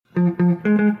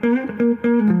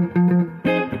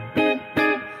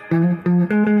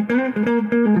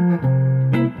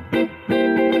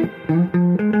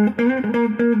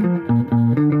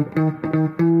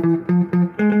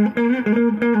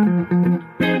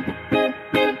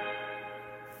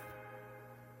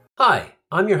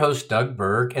I'm your host, Doug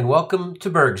Berg, and welcome to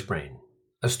Berg's Brain,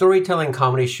 a storytelling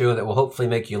comedy show that will hopefully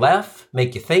make you laugh,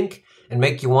 make you think, and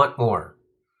make you want more.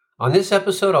 On this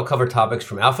episode, I'll cover topics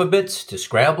from alphabets to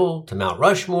Scrabble to Mount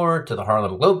Rushmore to the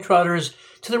Harlem Globetrotters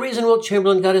to the reason Wilt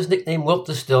Chamberlain got his nickname Wilt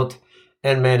the Stilt,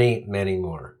 and many, many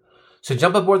more. So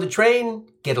jump aboard the train,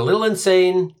 get a little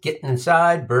insane, get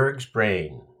inside Berg's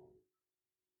Brain.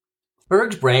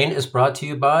 Berg's Brain is brought to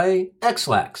you by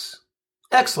Ex-Lax.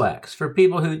 Ex-Lax for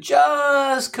people who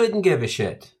just couldn't give a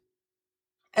shit.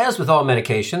 As with all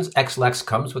medications, Ex-Lax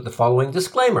comes with the following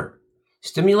disclaimer.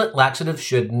 Stimulant laxatives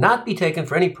should not be taken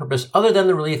for any purpose other than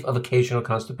the relief of occasional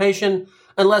constipation,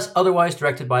 unless otherwise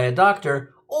directed by a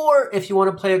doctor, or if you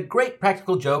want to play a great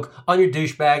practical joke on your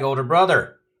douchebag older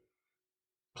brother.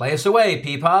 Play us away,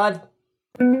 Peapod.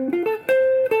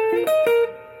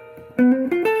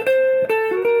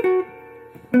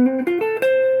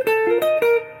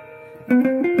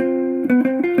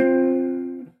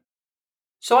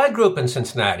 So I grew up in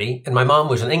Cincinnati, and my mom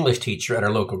was an English teacher at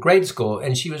our local grade school,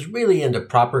 and she was really into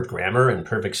proper grammar and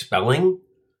perfect spelling.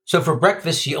 So for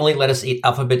breakfast, she only let us eat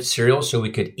alphabet cereal so we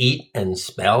could eat and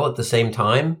spell at the same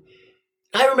time.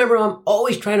 I remember Mom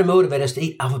always trying to motivate us to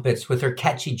eat alphabets with her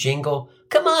catchy jingle,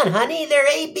 "Come on, honey, they're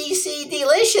ABC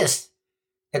delicious."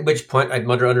 At which point I'd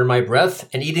mutter under my breath,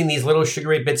 and eating these little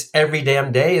sugary bits every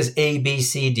damn day is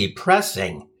ABC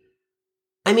depressing.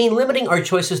 I mean, limiting our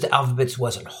choices to alphabets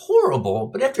wasn't horrible,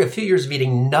 but after a few years of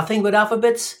eating nothing but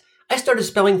alphabets, I started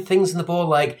spelling things in the bowl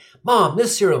like, "Mom,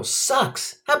 this cereal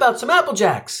sucks. How about some Apple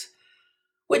Jacks?"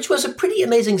 Which was a pretty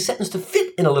amazing sentence to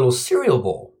fit in a little cereal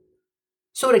bowl.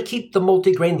 So to keep the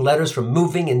multi-grain letters from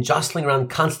moving and jostling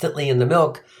around constantly in the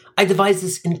milk, I devised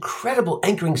this incredible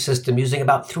anchoring system using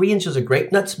about 3 inches of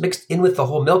grape nuts mixed in with the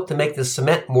whole milk to make the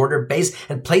cement mortar base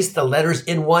and place the letters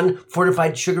in one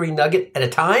fortified sugary nugget at a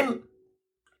time.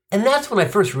 And that's when I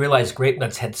first realized grape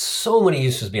nuts had so many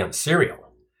uses beyond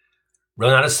cereal.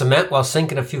 Run out of cement while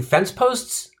sinking a few fence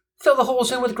posts? Fill the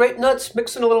holes in with grape nuts,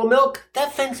 mix in a little milk.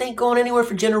 That fence ain't going anywhere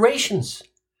for generations.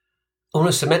 Own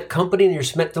a cement company and your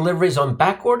cement delivery is on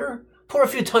back order? Pour a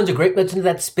few tons of grape nuts into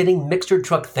that spinning mixer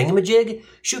truck thingamajig?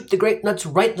 Shoot the grape nuts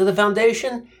right into the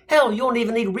foundation? Hell, you won't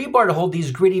even need rebar to hold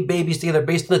these gritty babies together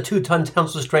based on the 2-ton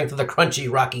tensile strength of the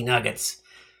crunchy Rocky Nuggets.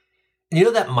 And you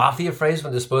know that mafia phrase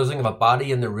when disposing of a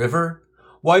body in the river?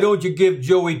 "Why don't you give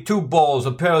Joey 2 balls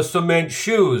a pair of cement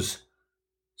shoes?"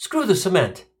 Screw the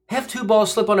cement. Have 2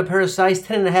 balls slip on a pair of size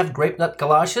 10.5 grape nut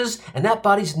galoshes, and that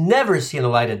body's never seen the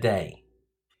light of day.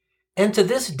 And to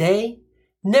this day,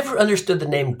 never understood the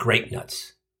name grape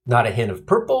nuts. Not a hint of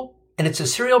purple, and it's a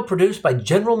cereal produced by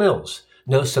General Mills,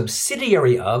 no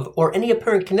subsidiary of or any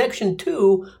apparent connection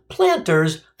to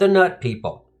Planters, the nut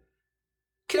people.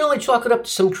 Can only chalk it up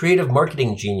to some creative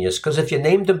marketing genius, because if you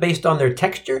named them based on their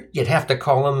texture, you'd have to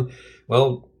call them,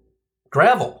 well,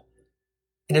 gravel.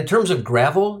 And in terms of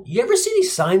gravel, you ever see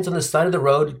these signs on the side of the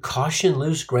road, "Caution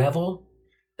loose gravel"?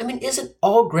 I mean, isn't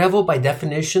all gravel by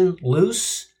definition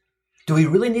loose? Do we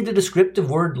really need a descriptive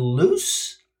word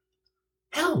loose?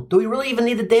 Hell, do we really even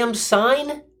need a damn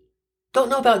sign? Don't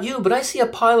know about you, but I see a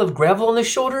pile of gravel on the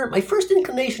shoulder. My first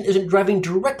inclination isn't driving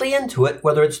directly into it,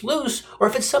 whether it's loose or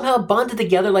if it's somehow bonded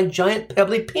together like giant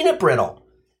pebbly peanut brittle.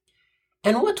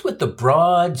 And what's with the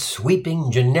broad, sweeping,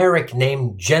 generic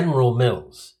name General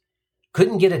Mills?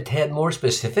 Couldn't get a tad more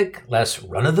specific, less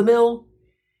run-of-the-mill?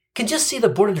 Can just see the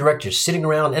board of directors sitting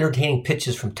around entertaining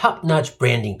pitches from top-notch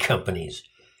branding companies.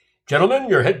 "Gentlemen,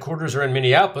 your headquarters are in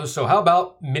Minneapolis, so how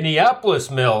about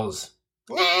Minneapolis Mills?"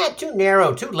 "Nah, too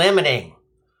narrow, too limiting."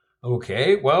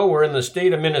 "Okay, well, we're in the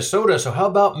state of Minnesota, so how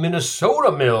about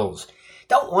Minnesota Mills?"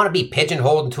 "Don't want to be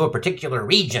pigeonholed into a particular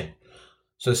region."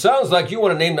 "So it sounds like you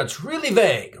want a name that's really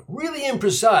vague, really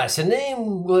imprecise, a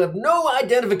name we'll have no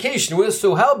identification with,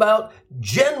 so how about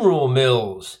General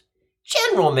Mills?"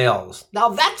 "General Mills? Now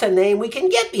that's a name we can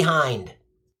get behind."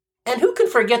 And who can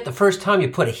forget the first time you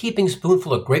put a heaping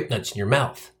spoonful of grape nuts in your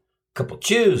mouth? Couple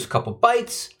chews, couple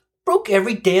bites, broke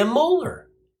every damn molar.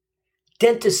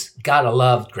 Dentists gotta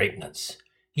love grape nuts.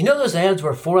 You know those ads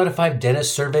where 4 out of 5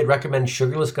 dentists surveyed recommend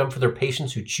sugarless gum for their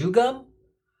patients who chew gum?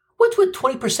 What's with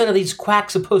 20% of these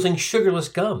quacks opposing sugarless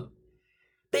gum?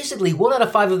 Basically, 1 out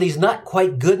of 5 of these not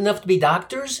quite good enough to be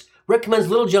doctors recommends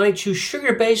Little Johnny chew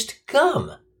sugar-based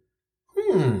gum.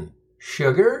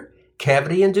 Sugar,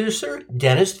 cavity inducer,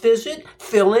 dentist visit,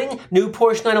 filling, new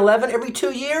Porsche 911 every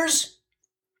 2 years?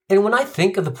 And when I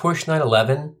think of the Porsche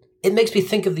 911, it makes me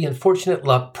think of the unfortunate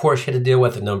luck Porsche had to deal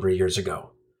with a number of years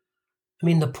ago. I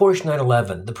mean, the Porsche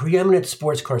 911, the preeminent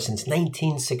sports car since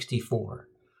 1964.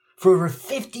 For over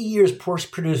 50 years, Porsche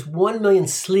produced 1 million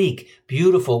sleek,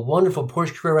 beautiful, wonderful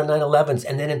Porsche Carrera 911s,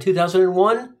 and then in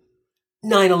 2001,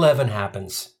 9/11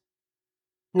 happens.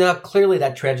 Now, clearly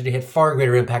that tragedy had far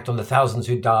greater impact on the thousands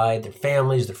who died, their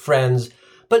families, their friends,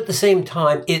 but at the same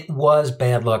time, it was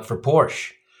bad luck for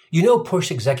Porsche. You know,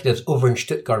 Porsche executives over in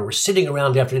Stuttgart were sitting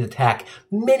around after the attack,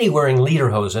 many wearing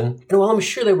lederhosen, and while I'm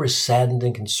sure they were saddened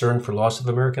and concerned for loss of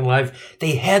American life,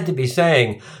 they had to be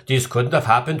saying, "This couldn't have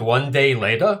happened one day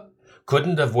later?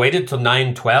 Couldn't have waited till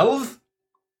 9/12?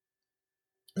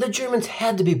 The Germans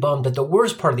had to be bummed that the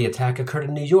worst part of the attack occurred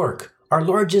in New York, our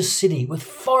largest city, with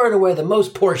far and away the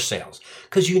most Porsche sales,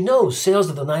 because you know sales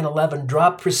of the 911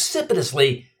 dropped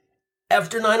precipitously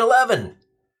after 9/11.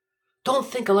 Don't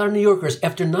think a lot of New Yorkers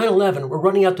after 9/11 were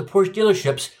running out to Porsche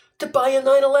dealerships to buy a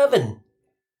 911.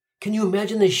 Can you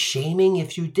imagine the shaming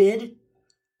if you did?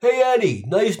 "Hey Eddie,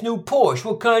 nice new Porsche,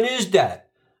 what kind is that?"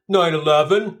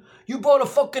 "911. You bought a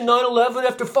fucking 911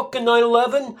 after fucking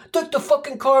 9/11? Take the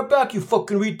fucking car back, you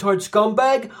fucking retard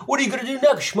scumbag. What are you gonna do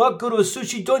next, schmuck? Go to a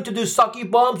sushi joint to do sake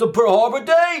bombs on Pearl Harbor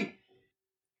Day?"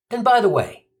 And by the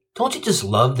way, don't you just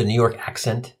love the New York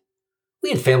accent? We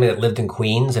had family that lived in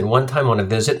Queens, and one time on a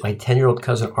visit, my 10-year-old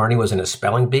cousin Arnie was in a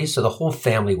spelling bee, so the whole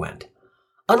family went.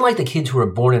 Unlike the kids who were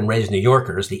born and raised New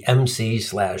Yorkers, the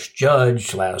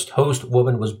MC/judge/host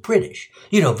woman was British.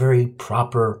 You know, very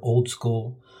proper, old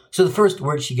school. So the first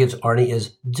word she gives Arnie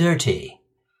is dirty.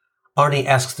 Arnie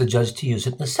asks the judge to use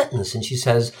it in a sentence, and she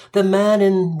says, "The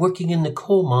man working in the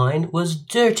coal mine was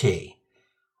dirty."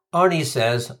 Arnie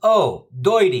says, "Oh,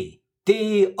 doity.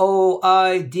 D-O-I-D-E-E,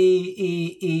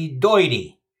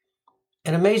 doity."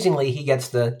 And amazingly, he gets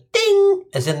the ding,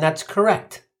 as in that's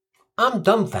correct. I'm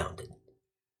dumbfounded.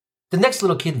 The next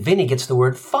little kid, Vinny, gets the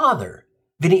word father.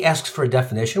 Vinny asks for a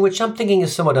definition, which I'm thinking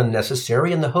is somewhat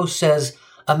unnecessary, and the host says,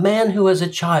 "A man who has a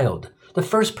child, the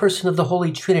first person of the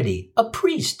Holy Trinity, a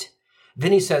priest."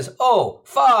 Vinny says, "Oh,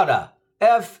 Father,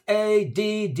 F-A-D-D-A-H,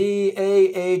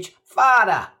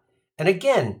 Father." And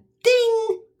again,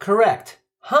 ding, correct.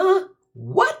 Huh?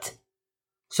 What?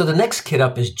 So the next kid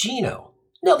up is Gino,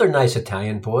 another nice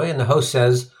Italian boy, and the host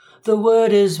says, "The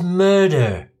word is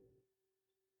murder."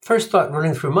 First thought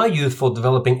running through my youthful,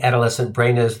 developing adolescent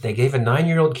brain is, they gave a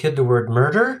 9-year-old kid the word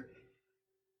murder?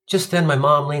 Just then my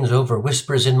mom leans over,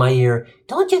 whispers in my ear,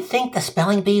 "Don't you think the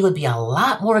spelling bee would be a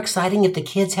lot more exciting if the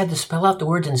kids had to spell out the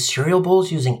words in cereal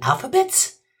bowls using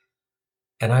alphabets?"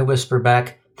 And I whisper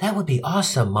back, "That would be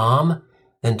awesome, Mom."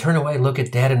 Then turn away, look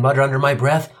at Dad, and mutter under my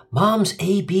breath, "Mom's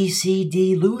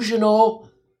ABC-delusional."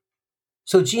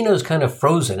 So Gino's kind of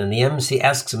frozen, and the MC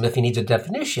asks him if he needs a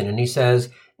definition, and he says,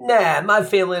 "Nah, my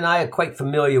family and I are quite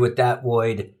familiar with that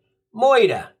word.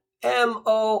 Moida.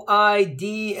 M-O-I-D-A-H.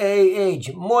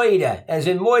 Moida, as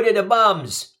in moida the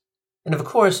bombs." And of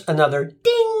course, another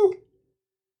ding.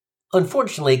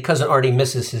 Unfortunately, Cousin Artie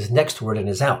misses his next word and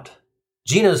is out.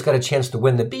 Gino's got a chance to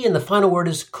win the bee, and the final word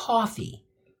is coffee.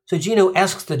 So Gino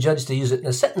asks the judge to use it in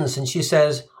a sentence, and she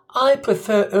says, "I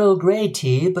prefer Earl Grey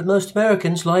tea, but most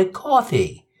Americans like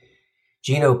coffee."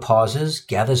 Gino pauses,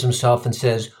 gathers himself, and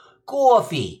says,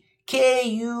 "Coffee.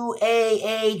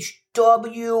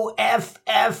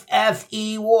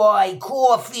 K-U-A-H-W-F-F-F-E-Y.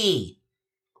 Coffee."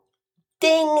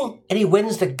 Ding! And he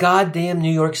wins the goddamn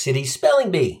New York City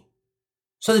spelling bee.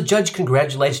 So the judge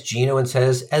congratulates Gino and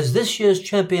says, "As this year's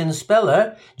champion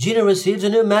speller, Gino receives a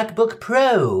new MacBook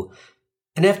Pro."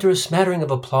 And after a smattering of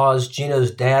applause,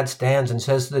 Gino's dad stands and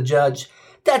says to the judge,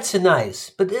 "That's nice,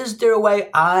 but is there a way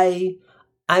I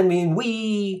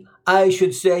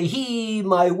should say he,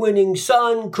 my winning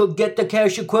son, could get the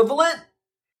cash equivalent?"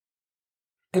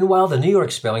 And while the New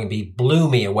York spelling bee blew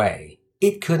me away,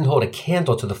 it couldn't hold a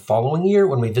candle to the following year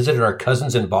when we visited our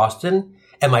cousins in Boston,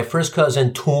 and my first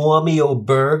cousin, Tommy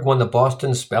O'Berg, won the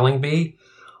Boston spelling bee,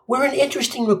 where an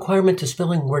interesting requirement to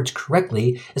spelling words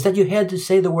correctly is that you had to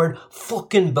say the word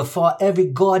fucking before every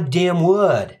goddamn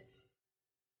word.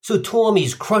 So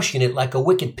Tommy's crushing it like a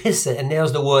wicked pisser and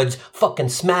nails the words fucking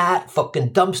smart,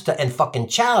 fucking dumpster, and fucking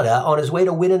chowder on his way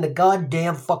to winning the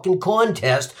goddamn fucking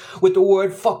contest with the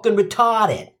word fucking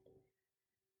retarded.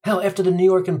 Hell, after the New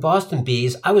York and Boston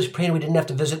bees, I was praying we didn't have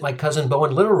to visit my cousin Bo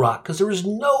in Little Rock, because there was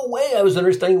no way I was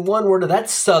understanding one word of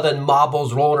that southern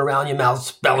marbles rolling around your mouth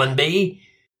spelling bee.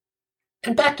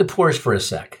 And back to Porsche for a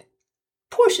sec.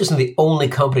 Porsche isn't the only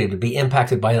company to be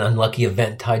impacted by an unlucky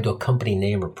event tied to a company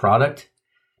name or product.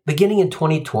 Beginning in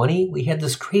 2020, we had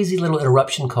this crazy little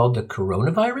interruption called the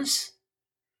coronavirus.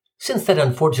 Since that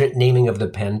unfortunate naming of the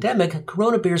pandemic,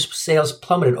 Corona beer's sales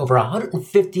plummeted over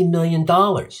 $150 million.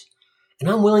 And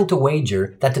I'm willing to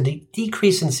wager that the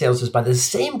decrease in sales is by the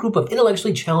same group of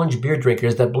intellectually challenged beer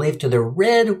drinkers that believe to their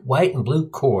red, white, and blue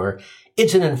core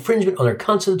it's an infringement on their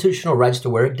constitutional rights to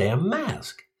wear a damn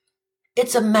mask.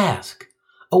 It's a mask,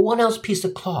 a 1-ounce piece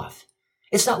of cloth.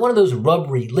 It's not one of those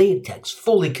rubbery, latex,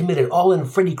 fully committed, all-in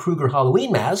Freddy Krueger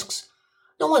Halloween masks.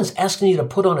 No one's asking you to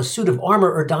put on a suit of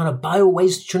armor or don a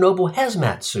bio-waste Chernobyl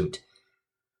hazmat suit.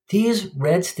 These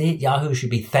red state yahoos should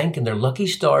be thanking their lucky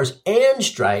stars and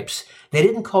stripes they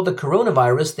didn't call the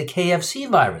coronavirus the KFC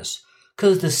virus,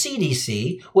 because the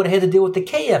CDC would have had to deal with the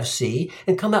KFC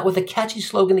and come out with a catchy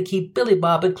slogan to keep Billy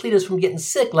Bob and Cletus from getting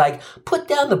sick, like, put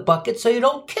down the bucket so you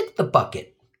don't kick the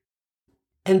bucket.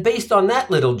 And based on that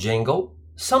little jingle,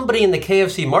 somebody in the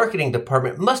KFC marketing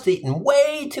department must have eaten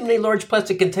way too many large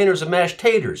plastic containers of mashed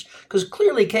taters, because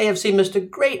clearly KFC missed a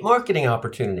great marketing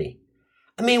opportunity.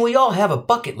 I mean, we all have a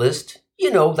bucket list.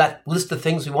 You know, that list of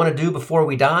things we want to do before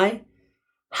we die.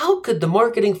 How could the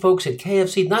marketing folks at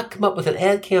KFC not come up with an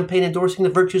ad campaign endorsing the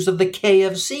virtues of the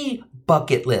KFC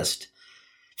bucket list?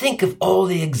 Think of all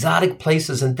the exotic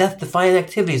places and death-defying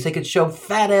activities they could show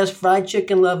fat-ass fried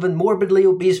chicken-loving, morbidly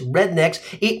obese rednecks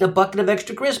eating a bucket of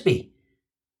Extra Crispy.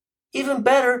 Even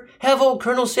better, have old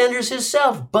Colonel Sanders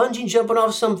himself bungee jumping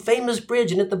off some famous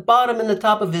bridge, and at the bottom and the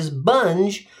top of his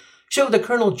bunge, show the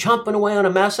Colonel chomping away on a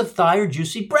massive thigh or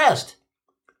juicy breast.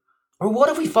 Or what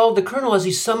if we followed the Colonel as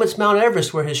he summits Mount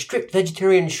Everest, where his strict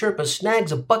vegetarian Sherpa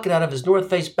snags a bucket out of his North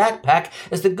Face backpack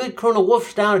as the good Colonel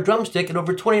wolfs down a drumstick at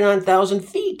over 29,000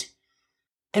 feet?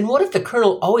 And what if the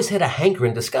Colonel always had a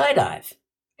hankering to skydive?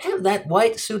 Have that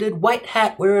white-suited,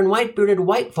 white-hat-wearing, white-bearded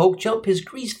white folk jump his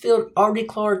grease-filled,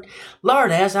 arty-clawed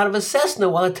lard-ass out of a Cessna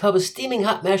while a tub of steaming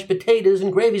hot mashed potatoes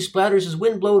and gravy splatters his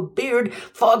wind-blown beard,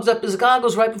 fogs up his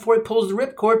goggles right before he pulls the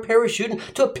ripcord, parachuting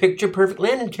to a picture-perfect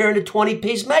landing carrying a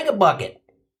 20-piece mega bucket.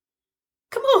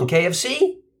 Come on,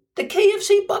 KFC. The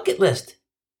KFC bucket list.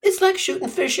 It's like shooting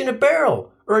fish in a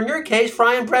barrel, or in your case,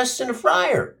 frying breasts in a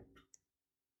fryer.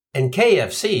 And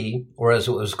KFC, or as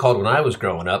it was called when I was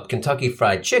growing up, Kentucky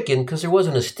Fried Chicken, because there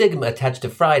wasn't a stigma attached to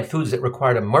fried foods that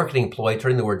required a marketing ploy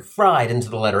turning the word fried into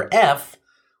the letter F,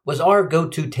 was our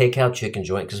go-to takeout chicken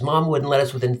joint, because Mom wouldn't let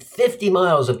us within 50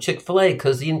 miles of Chick-fil-A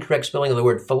because the incorrect spelling of the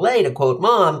word filet, to quote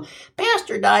Mom,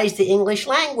 bastardized the English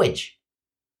language.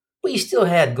 We still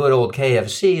had good old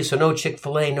KFC, so no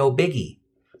Chick-fil-A, no biggie.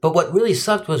 But what really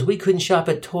sucked was we couldn't shop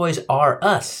at Toys R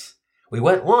Us. We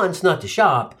went once, not to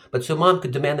shop, but so Mom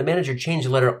could demand the manager change the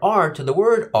letter R to the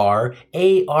word R,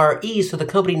 A-R-E, so the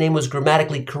company name was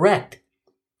grammatically correct.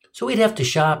 So we'd have to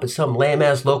shop at some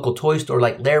lame-ass local toy store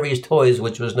like Larry's Toys,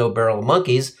 which was no barrel of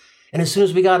monkeys, and as soon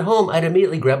as we got home, I'd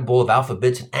immediately grab a bowl of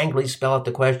alphabets and angrily spell out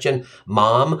the question,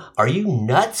 Mom, are you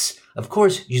nuts? Of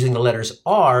course, using the letters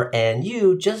R and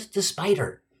U just to spite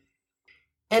her.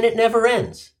 And it never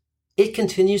ends. It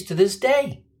continues to this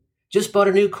day. Just bought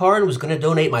a new car and was going to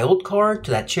donate my old car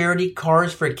to that charity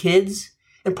Cars for Kids.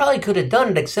 And probably could have done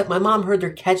it, except my mom heard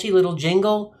their catchy little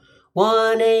jingle.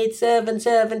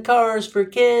 1877 Cars for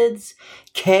Kids.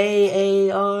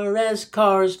 K-A-R-S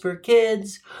Cars for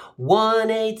Kids.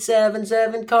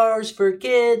 1877 Cars for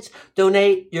Kids.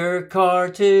 Donate your car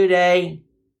today.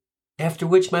 After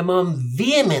which my mom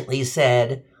vehemently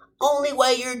said, only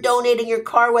way you're donating your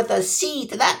car with a C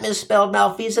to that misspelled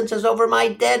malfeasance is over my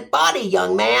dead body,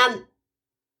 young man.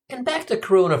 And back to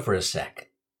Corona for a sec.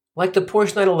 Like the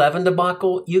Porsche 911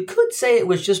 debacle, you could say it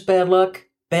was just bad luck,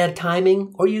 bad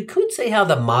timing, or you could say how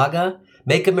the MAGA,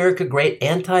 Make America Great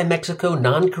Anti-Mexico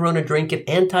Non-Corona Drinking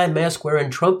Anti-Mask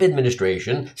Wearing Trump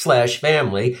Administration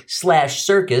 /family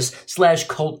 /circus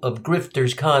 /cult of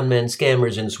grifters, conmen,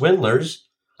 scammers, and swindlers,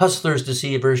 hustlers,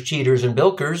 deceivers, cheaters, and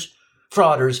bilkers,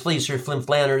 frauders, fleecers,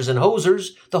 flimflanners, and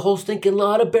hosers, the whole stinking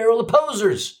lot of barrel of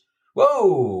posers.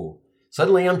 Whoa!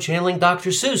 Suddenly I'm channeling Dr.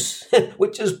 Seuss,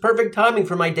 which is perfect timing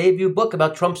for my debut book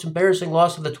about Trump's embarrassing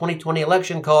loss of the 2020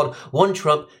 election called One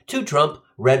Trump, Two Trump,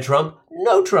 Red Trump,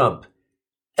 No Trump.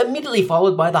 Immediately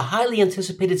followed by the highly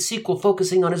anticipated sequel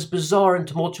focusing on his bizarre and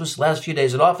tumultuous last few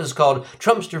days in office called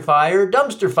Trumpster Fire,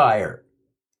 Dumpster Fire.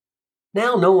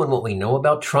 Now knowing what we know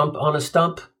about Trump on a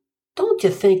stump, don't you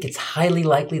think it's highly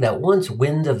likely that once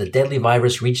wind of the deadly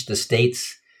virus reached the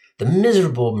States, the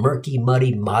miserable, murky,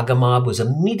 muddy MAGA mob was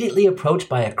immediately approached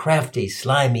by a crafty,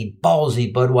 slimy,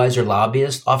 ballsy Budweiser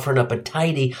lobbyist offering up a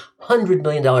tidy $100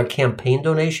 million campaign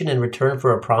donation in return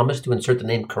for a promise to insert the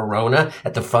name Corona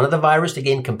at the front of the virus to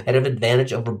gain competitive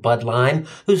advantage over Bud Lime,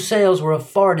 whose sales were a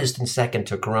far distant second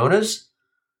to Corona's?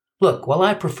 Look, while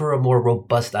I prefer a more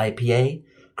robust IPA,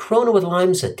 Corona with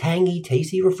lime's a tangy,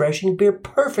 tasty, refreshing beer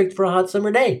perfect for a hot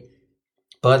summer day.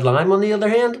 Bud Lime, on the other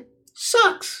hand,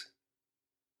 sucks.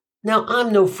 Now,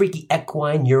 I'm no freaky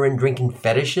equine urine-drinking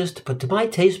fetishist, but to my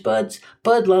taste buds,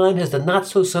 Bud Lime has the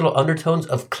not-so-subtle undertones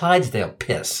of Clydesdale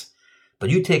piss. But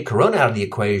you take Corona out of the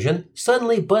equation,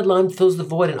 suddenly Bud Lime fills the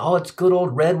void in all its good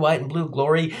old red, white, and blue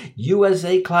glory,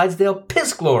 USA Clydesdale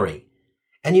piss glory.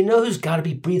 And you know who's got to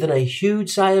be breathing a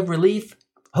huge sigh of relief?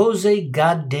 Jose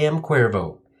goddamn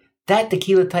Cuervo. That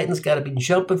tequila titan's got to be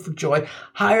jumping for joy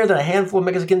higher than a handful of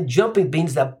Mexican jumping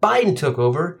beans that Biden took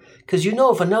over. Because you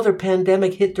know if another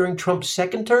pandemic hit during Trump's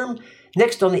second term,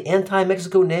 next on the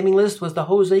anti-Mexico naming list was the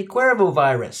Jose Cuervo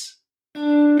virus.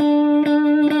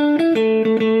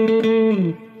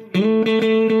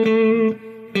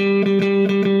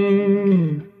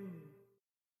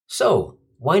 So,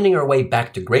 winding our way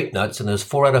back to grape nuts and those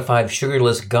 4 out of 5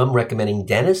 sugarless gum recommending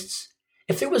dentists,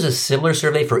 if there was a similar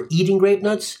survey for eating grape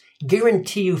nuts,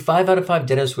 guarantee you 5 out of 5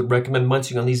 dentists would recommend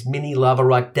munching on these mini lava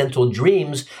rock dental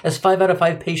dreams as 5 out of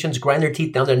 5 patients grind their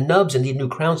teeth down their nubs and need new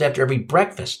crowns after every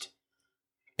breakfast.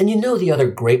 And you know the other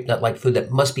grape nut-like food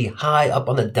that must be high up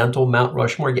on the dental Mount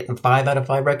Rushmore getting 5 out of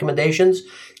 5 recommendations?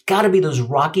 Gotta be those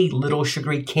rocky little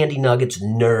sugary candy nuggets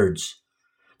nerds.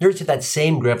 Nerds have that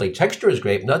same gravelly texture as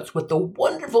grape nuts with the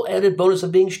wonderful added bonus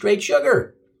of being straight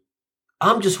sugar.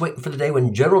 I'm just waiting for the day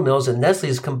when General Mills and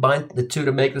Nestle's combine the two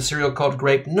to make the cereal called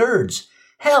Grape Nerds.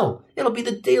 Hell, it'll be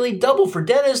the daily double for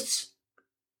dentists.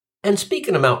 And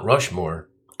speaking of Mount Rushmore,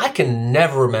 I can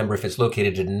never remember if it's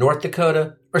located in North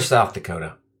Dakota or South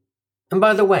Dakota. And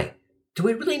by the way, do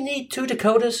we really need 2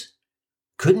 Dakotas?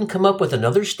 Couldn't come up with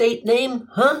another state name,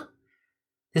 huh?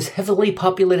 This heavily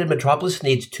populated metropolis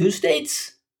needs 2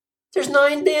 states? There's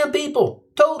 9 damn people,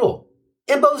 total,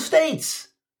 in both states.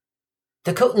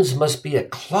 Dakotans must be a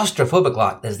claustrophobic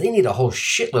lot, as they need a whole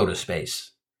shitload of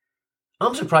space.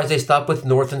 I'm surprised they stopped with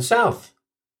North and South.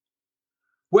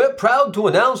 We're proud to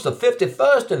announce the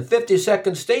 51st and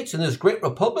 52nd states in this great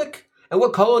republic, and we're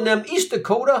calling them East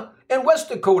Dakota and West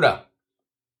Dakota.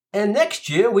 And next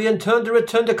year, we intend to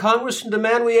return to Congress and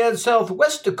demand we add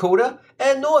Southwest Dakota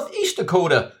and Northeast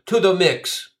Dakota to the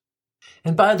mix.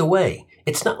 And by the way,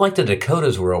 it's not like the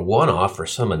Dakotas were a one-off or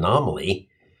some anomaly.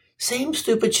 Same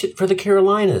stupid shit for the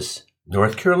Carolinas.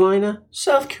 North Carolina,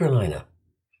 South Carolina.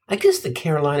 I guess the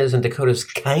Carolinas and Dakotas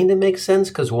kind of make sense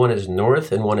because one is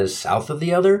north and one is south of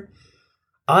the other.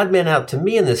 Odd man out to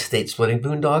me in this state-splitting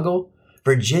boondoggle,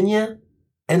 Virginia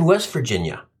and West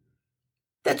Virginia.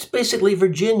 That's basically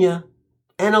Virginia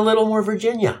and a little more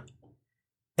Virginia.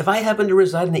 If I happen to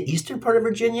reside in the eastern part of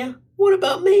Virginia, what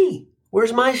about me?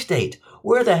 Where's my state?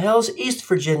 Where the hell's East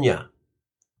Virginia?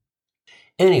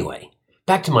 Anyway,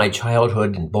 back to my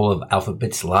childhood and bowl of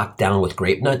alphabets locked down with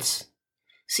grape nuts.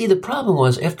 See, the problem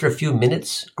was, after a few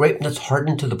minutes, grape nuts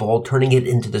hardened to the bowl, turning it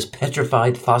into this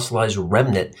petrified, fossilized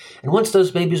remnant, and once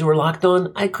those babies were locked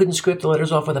on, I couldn't scrape the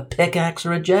letters off with a pickaxe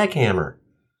or a jackhammer.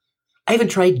 I even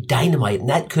tried dynamite, and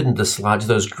that couldn't dislodge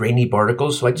those grainy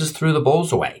particles, so I just threw the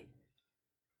bowls away.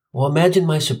 Well, imagine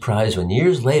my surprise when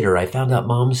years later I found out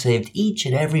Mom saved each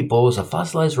and every bowl as a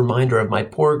fossilized reminder of my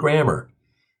poor grammar.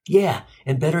 Yeah,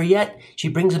 and better yet, she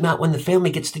brings them out when the family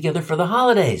gets together for the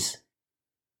holidays.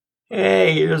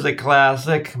 Hey, here's a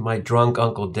classic, my drunk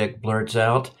Uncle Dick blurts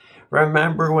out.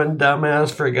 Remember when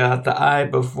dumbass forgot the I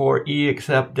before E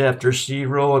except after C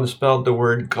rule and spelled the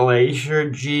word glacier,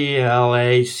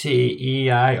 Glacier,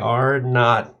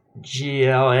 not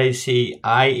Glacier?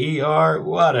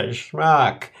 What a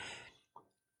schmuck.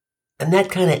 And that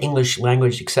kind of English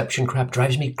language exception crap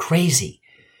drives me crazy.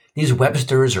 These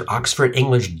Webster's or Oxford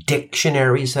English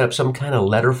dictionaries set up some kind of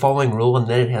letter-following rule, and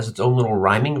then it has its own little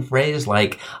rhyming phrase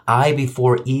like I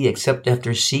before E except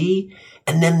after C,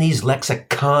 and then these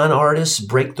lexicon artists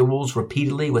break the rules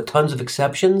repeatedly with tons of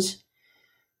exceptions.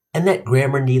 And that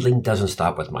grammar needling doesn't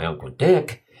stop with my Uncle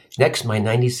Dick. Next, my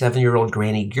 97-year-old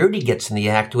Granny Gertie gets in the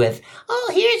act with,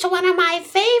 oh, here's one of my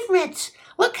favorites.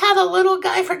 Look how the little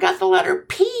guy forgot the letter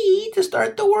P to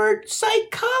start the word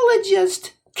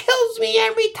psychologist. Kills me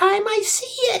every time I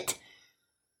see it.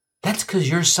 That's because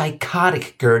you're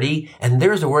psychotic, Gertie, and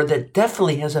there's a word that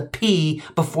definitely has a P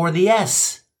before the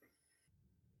S.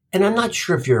 And I'm not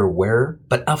sure if you're aware,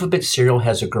 but alphabet cereal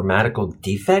has a grammatical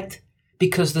defect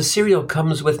because the cereal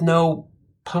comes with no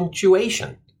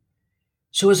punctuation.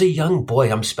 So as a young boy,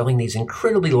 I'm spelling these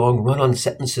incredibly long run-on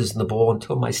sentences in the bowl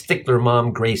until my stickler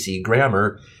mom, Gracie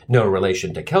Grammer, no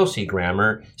relation to Kelsey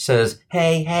Grammer, says,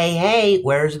 hey,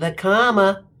 where's the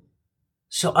comma?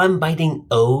 So I'm biting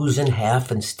O's in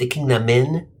half and sticking them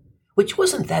in, which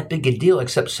wasn't that big a deal,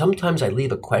 except sometimes I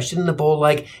leave a question in the bowl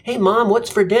like, hey, Mom, what's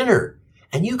for dinner?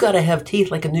 And you gotta have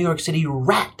teeth like a New York City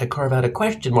rat to carve out a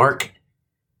question mark.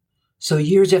 So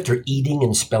years after eating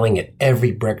and spelling at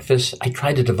every breakfast, I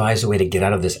tried to devise a way to get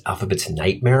out of this alphabet's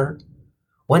nightmare.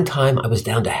 One time I was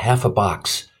down to half a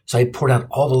box, so I poured out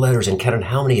all the letters and counted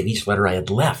how many of each letter I had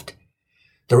left.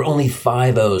 There were only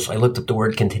 5 O's, so I looked up the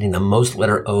word containing the most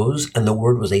letter O's, and the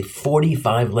word was a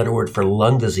 45-letter word for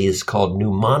lung disease called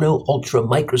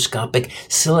pneumono-ultramicroscopic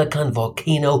silicon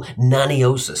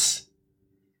volcano-noniosis.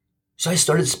 So I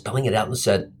started spelling it out and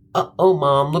said, "Uh-oh,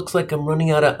 Mom, looks like I'm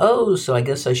running out of O's, so I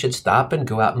guess I should stop and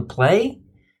go out and play?"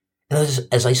 And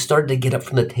as I started to get up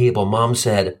from the table, Mom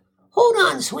said, "Hold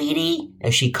on, sweetie,"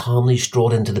 as she calmly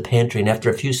strolled into the pantry, and after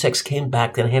a few seconds came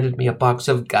back and handed me a box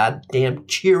of goddamn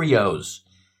Cheerios.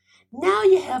 "Now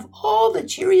you have all the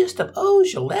cheeriest of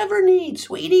O's you'll ever need,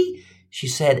 sweetie," she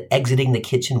said, exiting the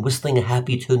kitchen, whistling a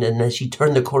happy tune, and as she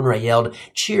turned the corner, I yelled,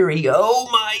 "Cheerio, oh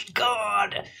my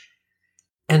God!"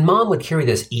 And Mom would carry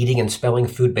this eating and spelling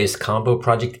food-based combo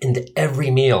project into every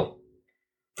meal.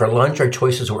 For lunch, our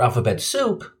choices were alphabet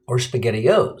soup or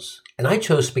SpaghettiOs. And I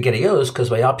chose SpaghettiOs because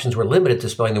my options were limited to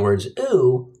spelling the words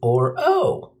ooh or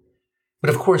oh. But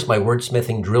of course, my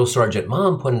wordsmithing drill sergeant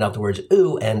mom pointed out the words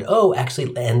ooh and oh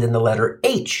actually end in the letter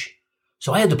H.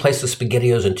 So I had to place the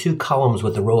SpaghettiOs in 2 columns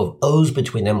with a row of O's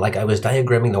between them, like I was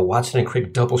diagramming the Watson and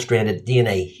Crick double-stranded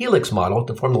DNA helix model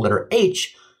to form the letter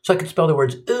H, so I could spell the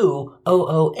words ooh,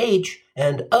 O-O-H,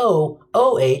 and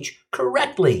O-O-H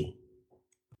correctly.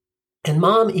 And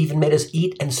Mom even made us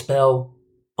eat and spell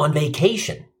on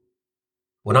vacation.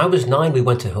 When I was 9, we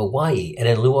went to Hawaii, and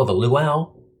in lieu of a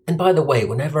luau, and by the way,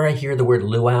 whenever I hear the word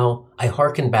luau, I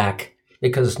hearken back,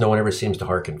 because no one ever seems to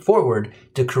hearken forward,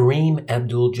 to Kareem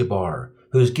Abdul-Jabbar,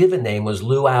 whose given name was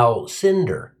Luau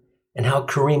Cinder, and how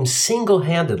Kareem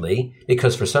single-handedly,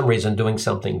 because for some reason doing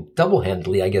something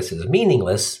double-handedly I guess is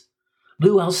meaningless,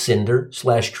 Luau Cinder /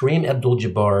 Kareem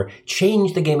Abdul-Jabbar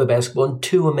changed the game of basketball in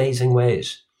 2 amazing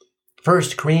ways.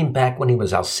 First, Kareem, back when he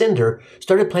was Alcindor,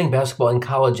 started playing basketball in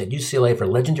college at UCLA for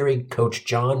legendary coach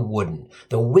John Wooden,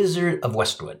 the Wizard of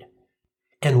Westwood.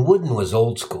 And Wooden was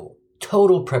old school,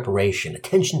 total preparation,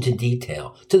 attention to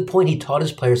detail, to the point he taught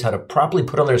his players how to properly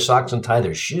put on their socks and tie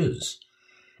their shoes.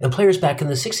 And players back in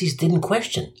the 60s didn't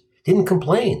question, didn't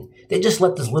complain. They just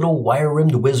let this little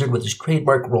wire-rimmed wizard with his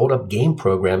trademark rolled-up game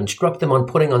program instruct them on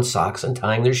putting on socks and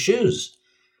tying their shoes.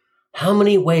 How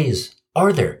many ways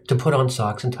are there to put on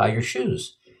socks and tie your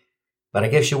shoes? But I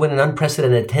guess you win an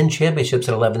unprecedented 10 championships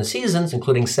in 11 seasons,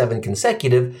 including 7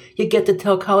 consecutive, you get to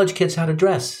tell college kids how to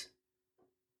dress.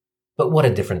 But what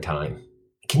a different time.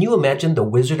 Can you imagine the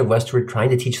Wizard of Westwood trying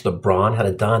to teach LeBron how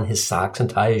to don his socks and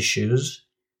tie his shoes?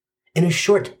 In a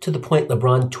short, to-the-point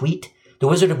LeBron tweet, the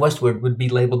Wizard of Westwood would be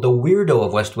labeled the weirdo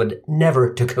of Westwood,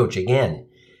 never to coach again.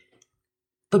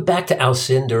 But back to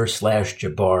Alcindor /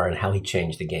 Jabbar and how he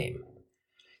changed the game.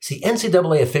 See,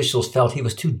 NCAA officials felt he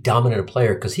was too dominant a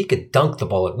player because he could dunk the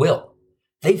ball at will.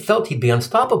 They felt he'd be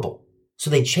unstoppable,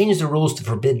 so they changed the rules to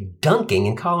forbid dunking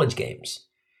in college games.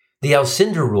 The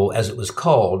Alcindor rule, as it was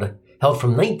called, held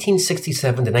from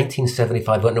 1967 to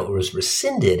 1975 when it was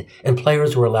rescinded and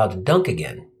players were allowed to dunk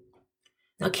again.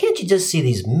 Now, can't you just see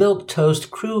these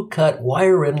milquetoast, crew-cut,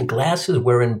 wire-rimmed,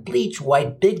 glasses-wearing,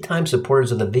 bleach-white, big-time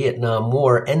supporters of the Vietnam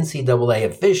War NCAA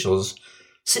officials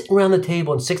sitting around the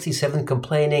table in 67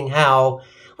 complaining how,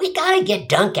 "We gotta get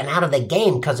dunking out of the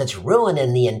game because it's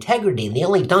ruining the integrity. The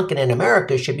only dunking in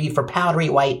America should be for powdery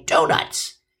white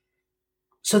donuts."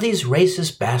 So these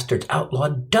racist bastards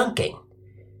outlawed dunking.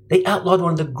 They outlawed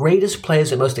one of the greatest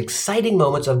plays and most exciting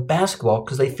moments of basketball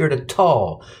because they feared a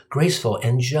tall, graceful,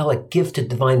 angelic, gifted,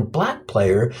 divine black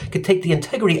player could take the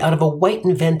integrity out of a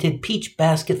white-invented,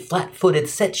 peach-basket, flat-footed,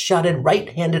 set-shotted,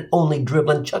 right-handed only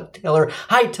dribbling Chuck Taylor,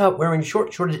 high-top-wearing,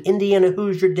 short-shorted Indiana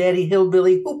Hoosier daddy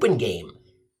hillbilly hooping game.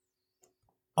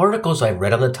 Articles I've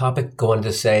read on the topic go on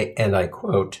to say, and I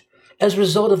quote, "As a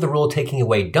result of the rule taking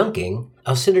away dunking,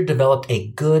 Alcindor developed a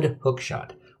good hook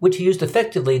shot, which he used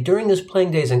effectively during his playing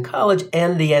days in college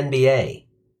and the NBA."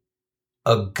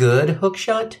 A good hook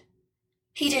shot?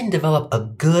 He didn't develop a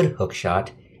good hook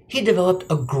shot. He developed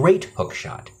a great hook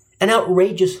shot, an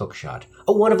outrageous hook shot,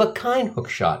 a one-of-a-kind hook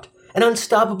shot, an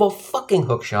unstoppable fucking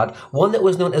hook shot, one that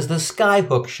was known as the sky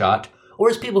hook shot, or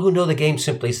as people who know the game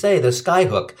simply say, the sky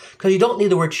hook, because you don't need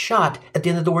the word shot at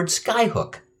the end of the word sky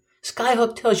hook. Sky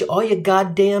hook tells you all you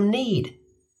goddamn need.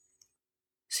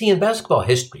 See, in basketball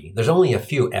history, there's only a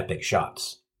few epic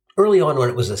shots. Early on, when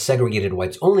it was a segregated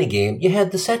whites-only game, you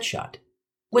had the set shot,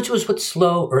 which was what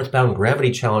slow, earthbound,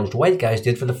 gravity-challenged white guys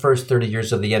did for the first 30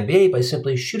 years of the NBA by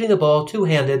simply shooting the ball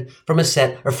two-handed from a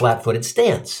set or flat-footed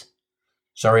stance.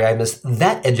 Sorry I missed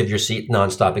that edge of your seat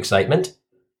nonstop excitement.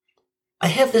 I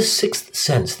have this sixth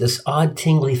sense, this odd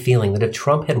tingly feeling that if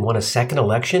Trump had won a second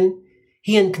election,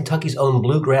 he and Kentucky's own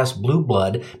bluegrass blue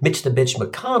blood, Mitch the Bitch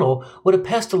McConnell, would have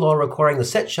passed a law requiring the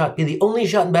set shot be the only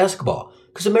shot in basketball,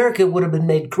 because America would have been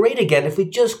made great again if we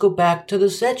just go back to the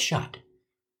set shot.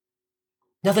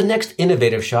 Now the next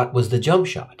innovative shot was the jump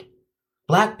shot.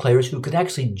 Black players who could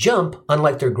actually jump,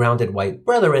 unlike their grounded white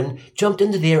brethren, jumped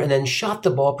into the air and then shot the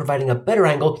ball, providing a better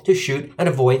angle to shoot and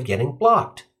avoid getting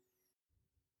blocked.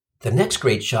 The next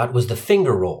great shot was the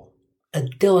finger roll, a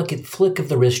delicate flick of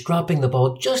the wrist dropping the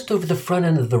ball just over the front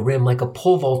end of the rim like a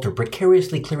pole vaulter,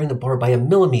 precariously clearing the bar by a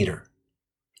millimeter.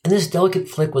 And this delicate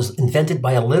flick was invented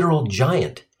by a literal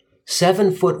giant,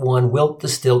 7'1" Wilt the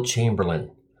Stilt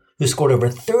Chamberlain, who scored over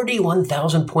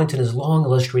 31,000 points in his long,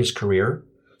 illustrious career,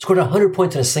 scored 100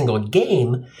 points in a single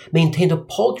game, maintained a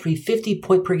paltry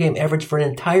 50-point-per-game average for an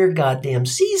entire goddamn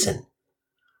season.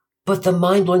 But the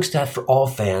mind-blowing stat for all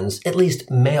fans, at least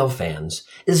male fans,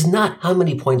 is not how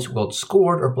many points Wilt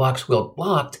scored or blocks Wilt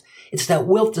blocked. It's that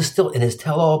Wilt the Stilt, in his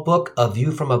tell-all book, A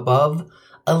View from Above,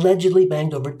 allegedly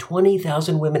banged over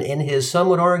 20,000 women in his, some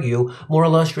would argue, more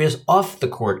illustrious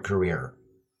off-the-court career.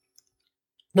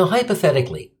 Now,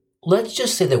 hypothetically, let's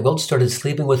just say that Wilt started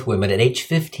sleeping with women at age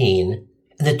 15,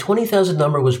 and the 20,000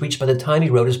 number was reached by the time he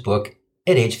wrote his book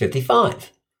at age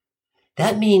 55.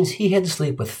 That means he had to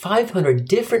sleep with 500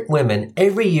 different women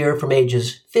every year from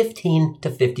ages 15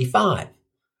 to 55.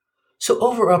 So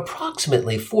over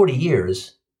approximately 40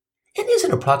 years, and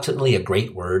isn't approximately a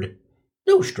great word?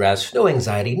 No stress, no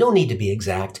anxiety, no need to be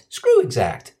exact. Screw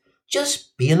exact.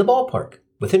 Just be in the ballpark,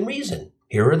 within reason,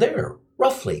 here or there,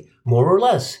 roughly, more or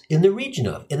less, in the region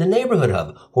of, in the neighborhood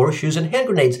of, horseshoes and hand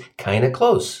grenades, kinda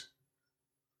close.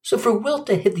 So for Wilt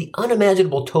to hit the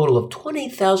unimaginable total of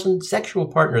 20,000 sexual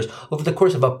partners over the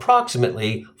course of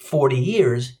approximately 40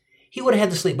 years, he would have had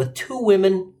to sleep with 2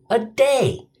 women a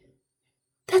day.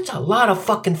 That's a lot of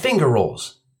fucking finger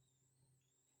rolls.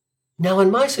 Now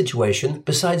in my situation,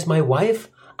 besides my wife,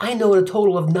 I know a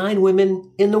total of 9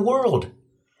 women in the world.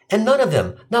 And none of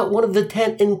them, not one of the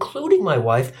 10, including my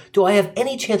wife, do I have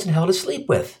any chance in hell to sleep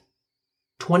with.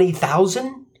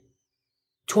 20,000?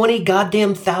 20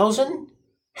 goddamn thousand?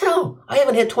 Hell, I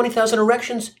haven't had 20,000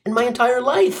 erections in my entire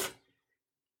life.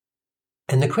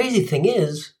 And the crazy thing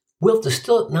is, Wilt the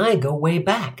Stilt and I go way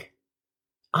back.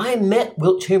 I met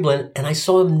Wilt Chamberlain and I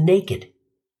saw him naked.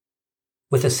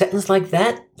 With a sentence like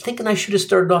that, thinking I should have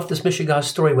started off this Michigan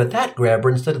story with that grabber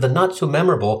instead of the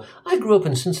not-so-memorable, I grew up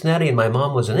in Cincinnati and my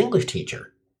mom was an English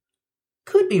teacher.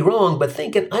 Could be wrong, but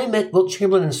thinking I met Wilt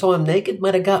Chamberlain and saw him naked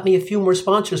might have got me a few more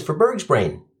sponsors for Berg's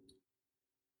Brain.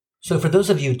 So for those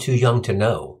of you too young to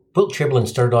know, Wilt Chamberlain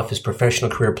started off his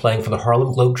professional career playing for the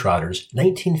Harlem Globetrotters,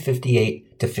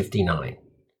 1958 to 59.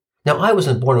 Now, I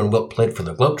wasn't born when Wilt played for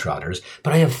the Globetrotters,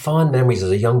 but I have fond memories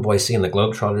as a young boy seeing the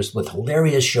Globetrotters with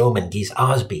hilarious showman Geese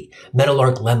Osby,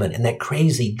 Meadowlark Lemon, and that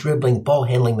crazy, dribbling,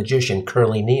 ball-handling magician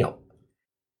Curly Neal.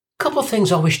 A couple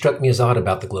things always struck me as odd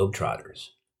about the Globetrotters.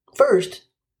 First,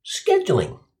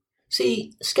 scheduling.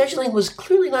 See, scheduling was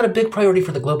clearly not a big priority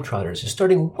for the Globetrotters.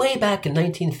 Starting way back in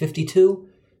 1952,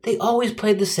 they always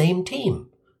played the same team,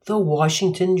 the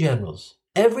Washington Generals.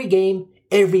 Every game,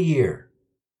 every year.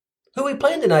 Who we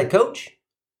playing tonight, Coach?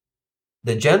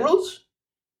 The Generals?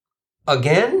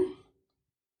 Again?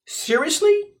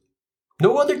 Seriously?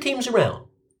 No other teams around?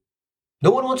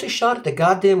 No one wants a shot at the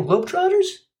goddamn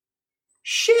Globetrotters?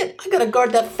 Shit, I gotta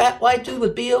guard that fat white dude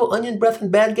with BO, onion breath, and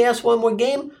bad gas one more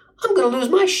game. I'm gonna lose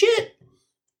my shit.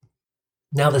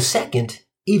 Now the second,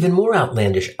 even more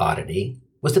outlandish oddity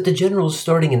was that the Generals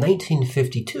starting in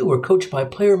 1952 were coached by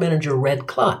player-manager Red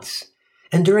Klotz.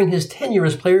 And during his tenure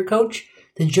as player coach,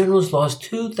 the Generals lost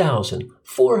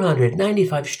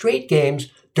 2,495 straight games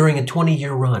during a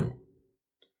 20-year run.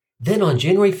 Then on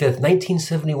January 5th,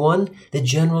 1971, the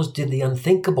Generals did the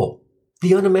unthinkable,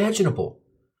 the unimaginable.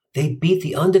 They beat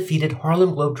the undefeated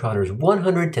Harlem Globetrotters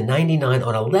 100-99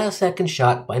 on a last-second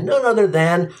shot by none other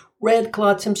than Red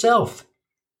Klotz himself.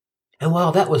 And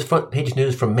while that was front-page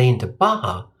news from Maine to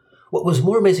Baja, what was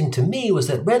more amazing to me was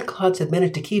that Red Klotz had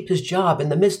managed to keep his job in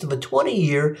the midst of a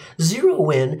 20-year,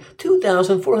 0-win,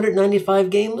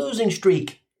 2,495-game losing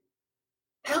streak.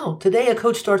 Hell, today a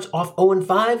coach starts off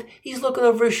 0-5, he's looking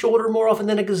over his shoulder more often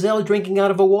than a gazelle drinking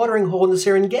out of a watering hole in the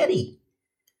Serengeti.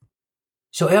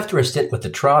 So after a stint with the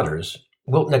Trotters,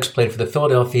 Wilt next played for the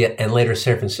Philadelphia and later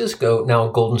San Francisco, now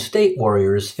Golden State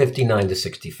Warriors,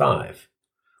 59-65.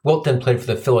 Wilt then played for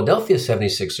the Philadelphia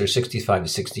 76ers,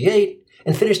 65-68,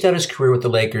 and finished out his career with the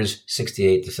Lakers,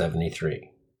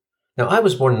 68-73. Now, I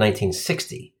was born in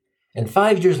 1960, and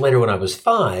 5 years later when I was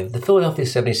 5, the Philadelphia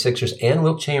 76ers and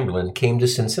Wilt Chamberlain came to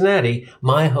Cincinnati,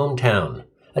 my hometown,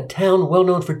 a town well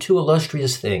known for 2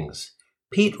 illustrious things,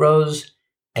 Pete Rose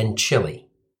and chili.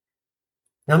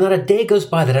 Now, not a day goes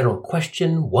by that I don't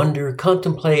question, wonder,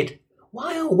 contemplate,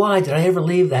 why oh why did I ever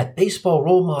leave that baseball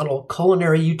role model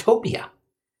culinary utopia?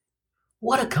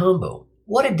 What a combo.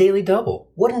 What a daily double.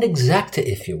 What an exacta,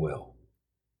 if you will.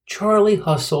 Charlie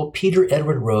Hustle, Peter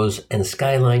Edward Rose, and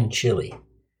Skyline Chili.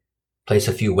 Place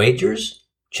a few wagers,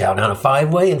 chow down a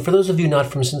 5-way, and for those of you not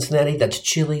from Cincinnati, that's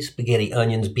chili, spaghetti,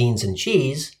 onions, beans, and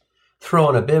cheese. Throw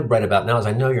on a bib right about now as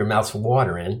I know your mouth's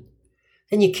watering.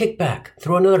 Then you kick back,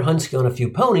 throw another Hunsky on a few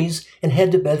ponies, and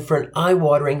head to bed for an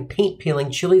eye-watering,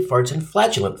 paint-peeling chili farts and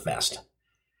flatulent fest.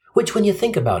 Which, when you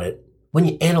think about it, when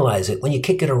you analyze it, when you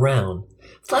kick it around,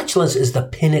 flatulence is the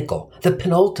pinnacle, the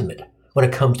penultimate when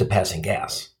it comes to passing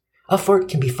gas. A fart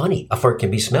can be funny, a fart can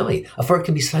be smelly, a fart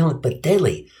can be silent but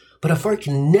deadly, but a fart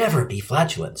can never be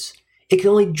flatulence. It can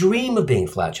only dream of being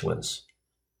flatulence.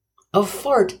 A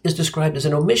fart is described as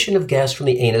an omission of gas from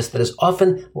the anus that is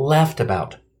often laughed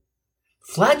about.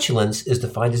 Flatulence is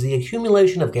defined as the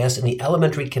accumulation of gas in the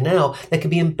alimentary canal that can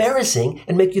be embarrassing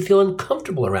and make you feel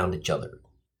uncomfortable around each other.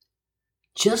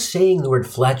 Just saying the word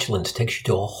flatulence takes you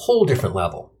to a whole different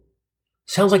level.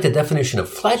 Sounds like the definition of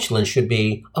flatulence should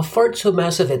be a fart so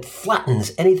massive it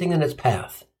flattens anything in its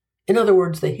path. In other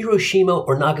words, the Hiroshima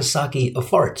or Nagasaki of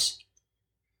farts.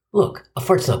 Look, a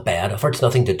fart's not bad. A fart's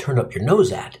nothing to turn up your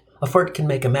nose at. A fart can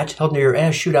make a match held near your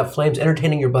ass shoot out flames,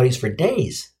 entertaining your buddies for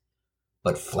days.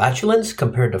 But flatulence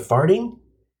compared to farting?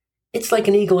 It's like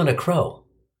an eagle and a crow.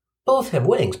 Both have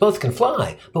wings, both can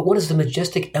fly, but one is the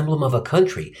majestic emblem of a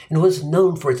country and was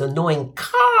known for its annoying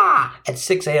caw at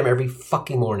 6 a.m. every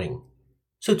fucking morning.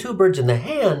 So two birds in the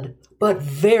hand, but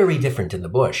very different in the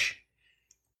bush.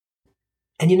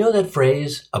 And you know that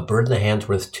phrase, a bird in the hand's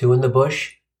worth two in the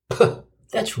bush? Puh,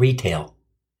 that's retail.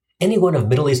 Anyone of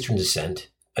Middle Eastern descent,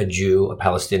 a Jew, a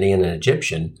Palestinian, an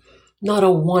Egyptian, not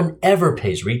a one ever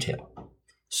pays retail.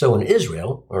 So in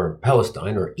Israel, or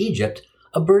Palestine, or Egypt,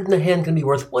 a bird in the hand can be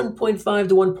worth 1.5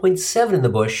 to 1.7 in the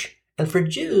bush, and for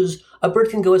Jews, a bird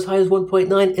can go as high as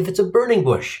 1.9 if it's a burning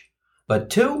bush. But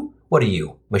two? What are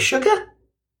you, Meshuggah?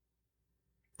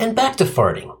 And back to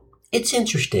farting. It's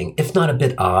interesting, if not a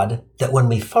bit odd, that when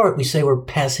we fart, we say we're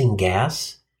passing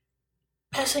gas.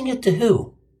 Passing it to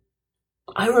who?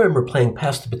 I remember playing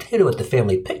pass the potato at the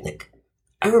family picnic.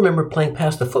 I remember playing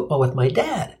pass the football with my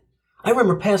dad. I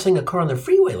remember passing a car on the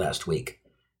freeway last week.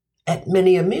 At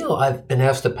many a meal, I've been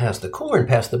asked to pass the corn,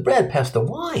 pass the bread, pass the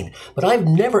wine, but I've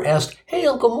never asked, hey,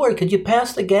 Uncle Mort, could you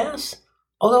pass the gas?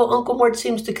 Although Uncle Mort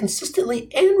seems to consistently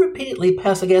and repeatedly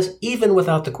pass the gas even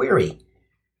without the query.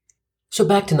 So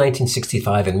back to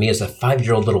 1965 and me as a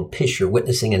 5-year-old little pisher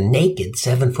witnessing a naked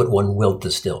 7'1" Wilt to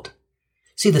stilt.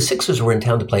 See, the Sixers were in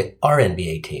town to play our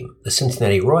NBA team, the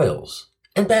Cincinnati Royals.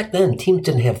 And back then, teams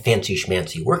didn't have fancy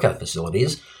schmancy workout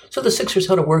facilities, so the Sixers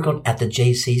held a workout at the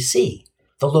JCC,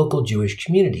 the local Jewish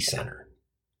community center.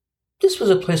 This was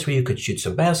a place where you could shoot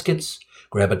some baskets,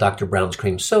 grab a Dr. Brown's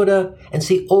cream soda, and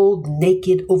see old,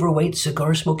 naked, overweight,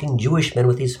 cigar-smoking Jewish men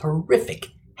with these horrific,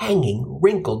 hanging,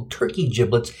 wrinkled turkey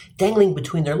giblets dangling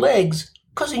between their legs,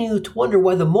 causing you to wonder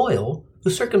why the Moyle, who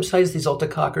circumcised these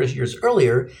altacockers years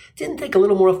earlier, didn't take a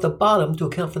little more off the bottom to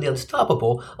account for the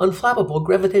unstoppable, unflappable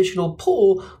gravitational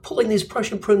pull pulling these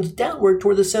Prussian prunes downward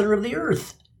toward the center of the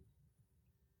earth.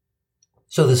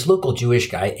 So this local Jewish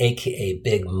guy, aka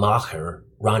Big Macher,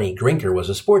 Ronnie Grinker, was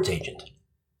a sports agent.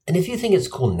 And if you think it's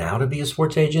cool now to be a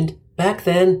sports agent, back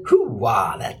then,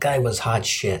 hoo-wah, that guy was hot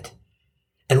shit.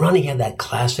 And Ronnie had that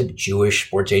classic Jewish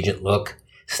sports agent look.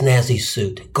 Snazzy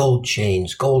suit, gold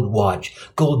chains, gold watch,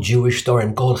 gold Jewish star,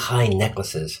 and gold high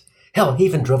necklaces. Hell, he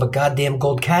even drove a goddamn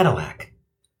gold Cadillac.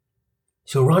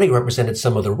 So Ronnie represented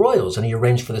some of the Royals, and he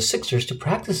arranged for the Sixers to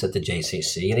practice at the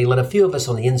JCC, and he let a few of us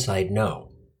on the inside know.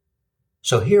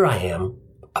 So here I am,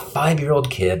 a 5-year-old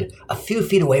kid, a few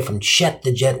feet away from Chet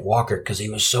the Jet Walker because he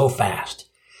was so fast.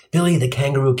 Billy the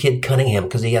Kangaroo Kid Cunningham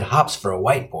because he had hops for a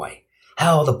white boy.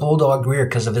 Hal the Bulldog Greer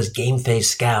because of his game-faced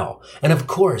scowl. And of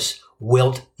course,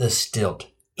 Wilt the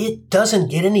Stilt. It doesn't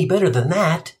get any better than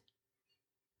that.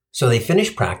 So they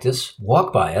finish practice,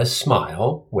 walk by us,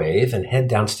 smile, wave, and head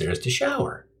downstairs to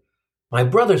shower. My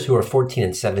brothers, who are 14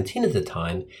 and 17 at the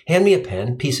time, hand me a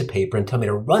pen, piece of paper, and tell me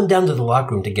to run down to the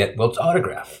locker room to get Wilt's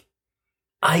autograph.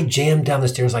 I jam down the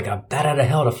stairs like a bat out of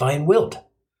hell to find Wilt.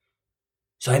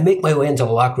 So I make my way into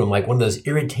the locker room like one of those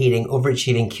irritating,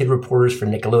 overachieving kid reporters for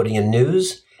Nickelodeon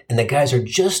News, and the guys are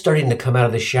just starting to come out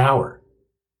of the shower.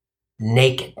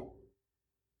 Naked.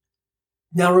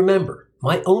 Now remember,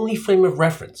 my only frame of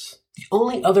reference, the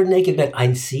only other naked men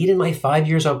I'd seen in my 5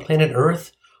 years on planet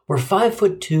Earth were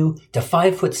 5'2" to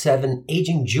 5'7"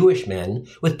 aging Jewish men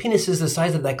with penises the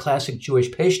size of that classic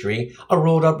Jewish pastry, a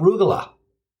rolled up rugula.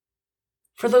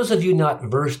 For those of you not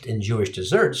versed in Jewish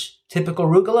desserts, typical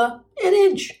rugula, 1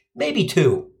 inch, maybe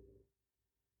 2.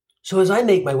 So as I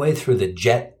make my way through the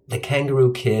Jet, the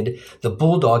Kangaroo Kid, the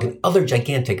Bulldog, and other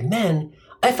gigantic men,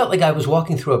 I felt like I was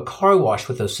walking through a car wash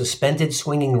with those suspended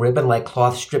swinging ribbon-like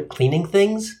cloth strip cleaning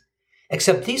things.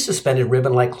 Except these suspended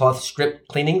ribbon-like cloth strip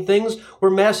cleaning things were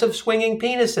massive swinging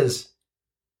penises.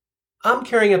 I'm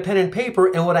carrying a pen and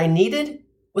paper, and what I needed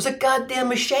was a goddamn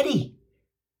machete.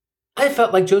 I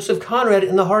felt like Joseph Conrad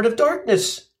in the Heart of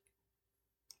Darkness.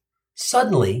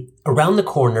 Suddenly, around the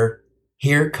corner,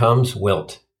 here comes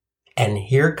Wilt. And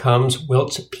here comes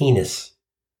Wilt's penis,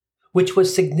 which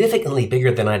was significantly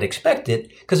bigger than I'd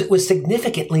expected because it was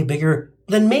significantly bigger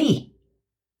than me.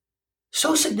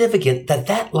 So significant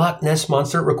that Loch Ness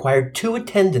monster required 2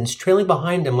 attendants trailing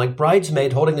behind him like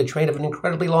bridesmaid holding the train of an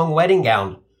incredibly long wedding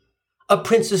gown. A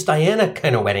Princess Diana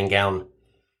kind of wedding gown.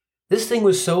 This thing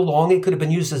was so long it could have been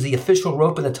used as the official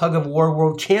rope in the tug-of-war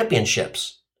world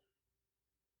championships.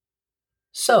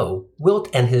 So, Wilt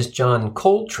and his John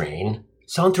Coltrane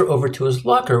saunter over to his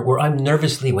locker where I'm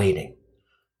nervously waiting.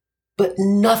 But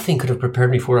nothing could have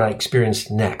prepared me for what I experienced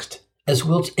next, as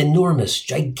Wilt's enormous,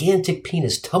 gigantic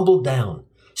penis tumbled down.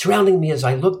 Surrounding me as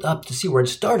I looked up to see where it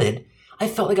started, I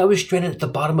felt like I was stranded at the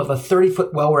bottom of a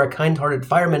 30-foot well where a kind-hearted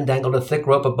fireman dangled a thick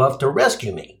rope above to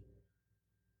rescue me.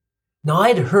 Now,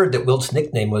 I'd heard that Wilt's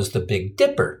nickname was the Big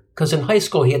Dipper, because in high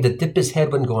school he had to dip his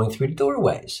head when going through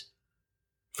doorways.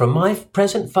 From my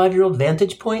present 5-year-old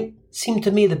vantage point, it seemed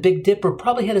to me the Big Dipper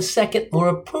probably had a second, more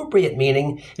appropriate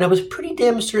meaning, and I was pretty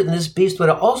damn certain this beast would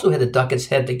have also had to duck its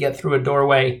head to get through a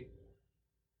doorway.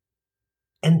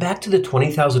 And back to the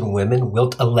 20,000 women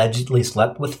Wilt allegedly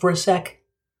slept with for a sec.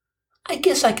 I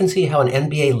guess I can see how an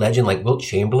NBA legend like Wilt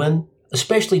Chamberlain,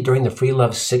 especially during the free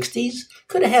love 60s,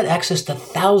 could have had access to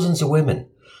thousands of women.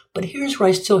 But here's where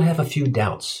I still have a few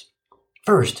doubts.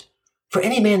 First, for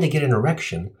any man to get an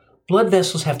erection, blood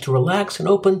vessels have to relax and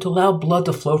open to allow blood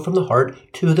to flow from the heart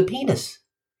to the penis.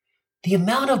 The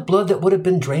amount of blood that would have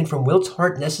been drained from Wilt's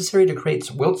heart necessary to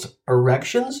create Wilt's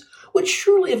erections would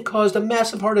surely have caused a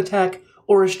massive heart attack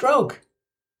or a stroke.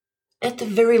 At the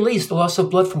very least, the loss of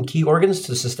blood from key organs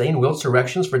to sustain Wilt's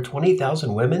erections for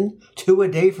 20,000 women, 2 a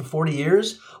day for 40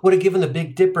 years, would have given the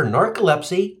Big Dipper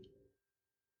narcolepsy.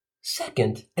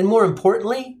 Second, and more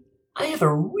importantly, I have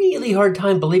a really hard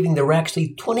time believing there were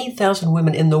actually 20,000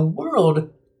 women in the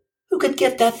world who could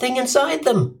get that thing inside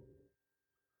them.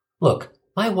 Look,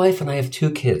 my wife and I have 2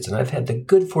 kids, and I've had the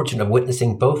good fortune of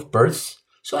witnessing both births,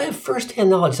 so I have first-hand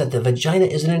knowledge that the vagina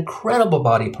is an incredible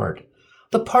body part.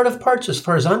 The part of parts as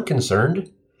far as I'm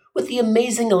concerned, with the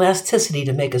amazing elasticity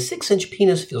to make a 6-inch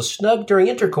penis feel snug during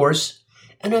intercourse,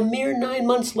 and a mere 9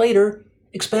 months later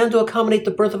expand to accommodate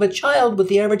the birth of a child with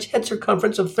the average head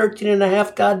circumference of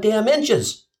 13.5 goddamn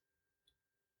inches.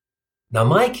 Now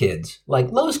my kids,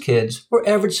 like most kids, were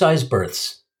average-sized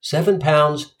births, 7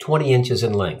 pounds, 20 inches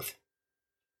in length.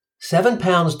 7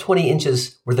 pounds, 20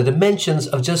 inches were the dimensions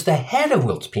of just the head of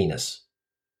Wilt's penis.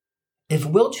 If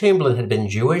Wilt Chamberlain had been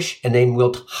Jewish and named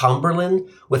Wilt Chamberlain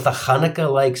with the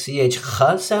Hanukkah-like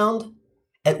ch sound,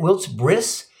 at Wilt's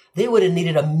bris, they would have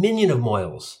needed a minion of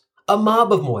moils, a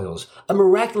mob of moils, a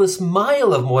miraculous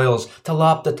mile of moils to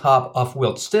lop the top off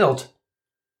Wilt's stilt.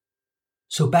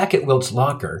 So back at Wilt's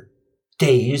locker,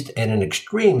 dazed and in an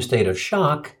extreme state of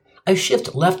shock, I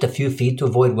shift left a few feet to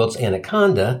avoid Wilt's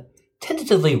anaconda,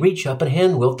 tentatively reach up and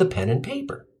hand Wilt the pen and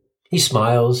paper. He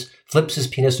smiles, flips his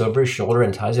penis over his shoulder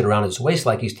and ties it around his waist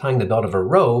like he's tying the belt of a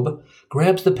robe,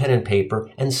 grabs the pen and paper,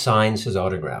 and signs his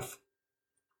autograph.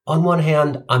 On one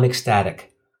hand, I'm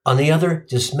ecstatic. On the other,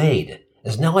 dismayed,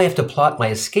 as now I have to plot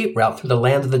my escape route through the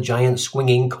land of the giant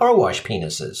swinging car wash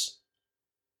penises.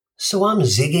 So I'm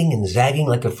zigging and zagging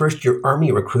like a first-year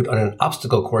army recruit on an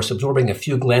obstacle course, absorbing a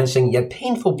few glancing yet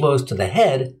painful blows to the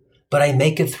head, but I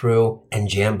make it through and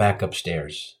jam back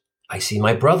upstairs. I see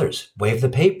my brothers, wave the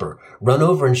paper, run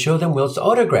over and show them Wilt's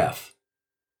autograph.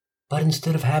 But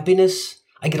instead of happiness,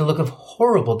 I get a look of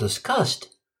horrible disgust.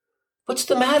 "What's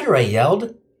the matter?" I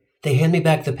yelled. They hand me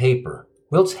back the paper.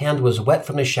 Wilt's hand was wet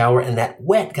from the shower, and that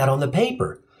wet got on the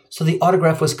paper, so the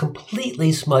autograph was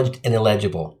completely smudged and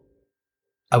illegible.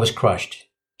 I was crushed,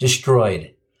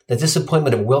 destroyed. The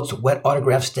disappointment of Wilt's wet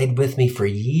autograph stayed with me for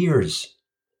years.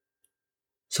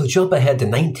 So jump ahead to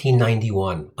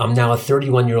 1991. I'm now a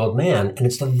 31-year-old man, and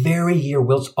it's the very year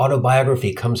Wilt's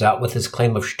autobiography comes out with his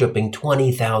claim of stooping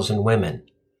 20,000 women.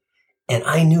 And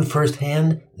I knew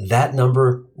firsthand that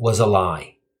number was a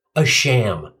lie, a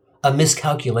sham, a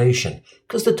miscalculation,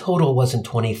 because the total wasn't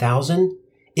 20,000,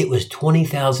 it was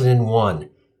 20,001.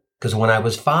 Because when I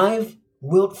was 5,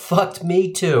 Wilt fucked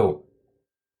me too.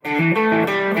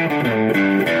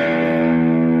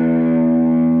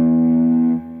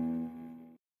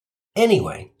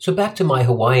 Anyway, so back to my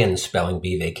Hawaiian spelling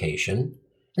bee vacation.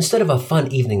 Instead of a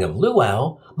fun evening of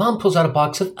luau, Mom pulls out a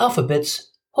box of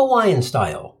alphabets Hawaiian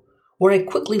style, where I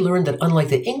quickly learned that unlike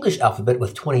the English alphabet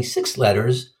with 26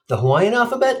 letters, the Hawaiian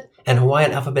alphabet and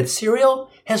Hawaiian alphabet serial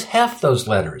has half those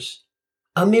letters.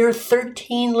 A mere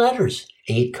 13 letters,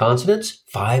 8 consonants,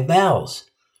 5 vowels.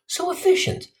 So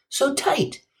efficient, so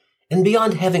tight. And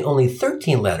beyond having only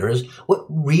 13 letters, what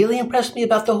really impressed me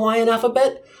about the Hawaiian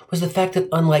alphabet was the fact that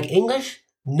unlike English,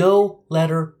 no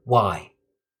letter Y.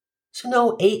 So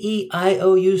no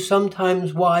A-E-I-O-U,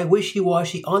 sometimes Y,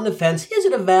 wishy-washy, on the fence, is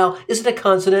it a vowel, is it a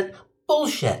consonant?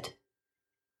 Bullshit.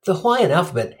 The Hawaiian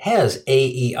alphabet has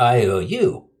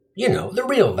A-E-I-O-U, the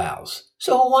real vowels.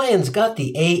 So Hawaiians got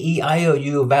the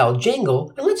A-E-I-O-U vowel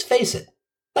jingle, and let's face it,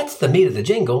 that's the meat of the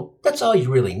jingle, that's all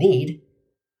you really need.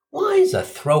 Y's a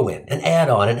throw-in, an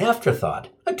add-on, an afterthought,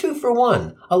 a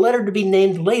 2-for-1, a letter to be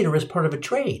named later as part of a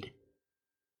trade.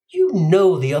 You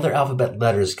know the other alphabet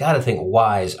letters gotta think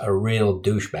Y's a real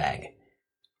douchebag.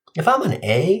 If I'm an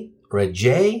A or a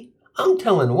J, I'm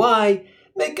telling Y,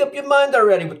 make up your mind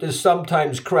already with this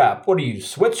sometimes crap. What are you,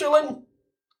 Switzerland?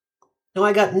 Now,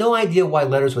 I got no idea why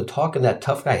letters would talk in that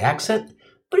tough guy accent,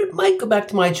 but it might go back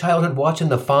to my childhood watching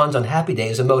the Fonz on Happy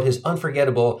Days emote his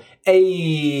unforgettable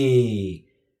A.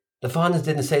 The Fonz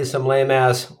didn't say some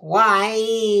lame-ass, why?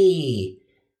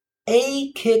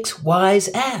 A kicks Y's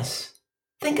ass.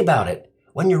 Think about it.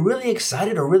 When you're really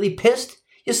excited or really pissed,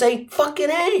 you say, fucking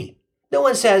A. No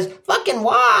one says, fucking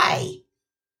Y.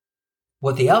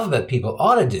 What the alphabet people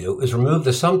ought to do is remove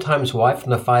the sometimes Y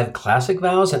from the 5 classic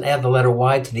vowels and add the letter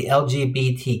Y to the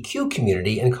LGBTQ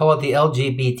community and call it the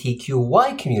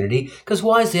LGBTQY community because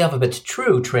Y is the alphabet's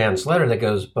true trans letter that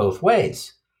goes both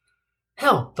ways.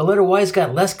 Hell, the letter Y's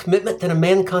got less commitment than a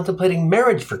man contemplating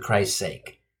marriage, for Christ's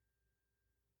sake.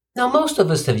 Now, most of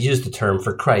us have used the term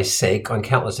for Christ's sake on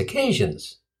countless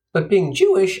occasions, but being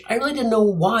Jewish, I really didn't know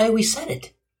why we said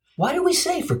it. Why do we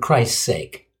say for Christ's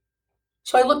sake?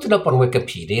 So I looked it up on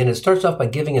Wikipedia, and it starts off by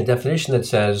giving a definition that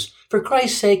says, for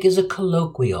Christ's sake is a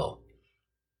colloquial.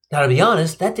 Now, to be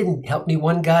honest, that didn't help me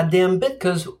one goddamn bit,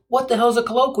 because what the hell's a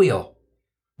colloquial?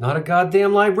 Not a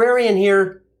goddamn librarian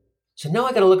here. So now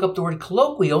I gotta look up the word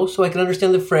colloquial so I can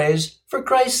understand the phrase, for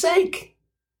Christ's sake.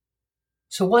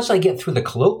 So once I get through the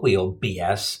colloquial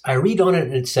BS, I read on it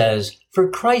and it says, for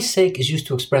Christ's sake is used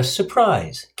to express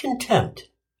surprise, contempt,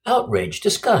 outrage,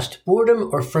 disgust, boredom,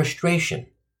 or frustration.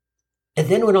 It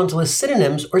then went on to list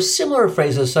synonyms or similar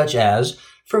phrases such as,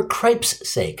 for cripe's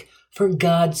sake, for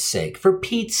God's sake, for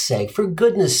Pete's sake, for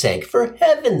goodness sake, for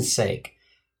heaven's sake.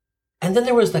 And then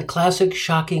there was the classic,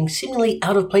 shocking, seemingly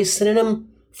out-of-place synonym,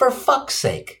 for fuck's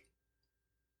sake.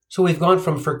 So we've gone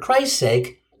from for Christ's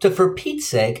sake to for Pete's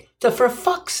sake to for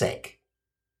fuck's sake.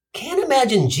 Can't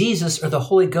imagine Jesus or the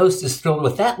Holy Ghost is thrilled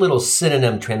with that little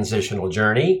synonym transitional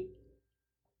journey.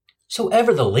 So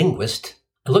ever the linguist,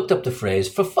 I looked up the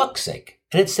phrase for fuck's sake,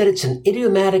 and it said it's an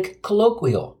idiomatic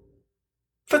colloquial.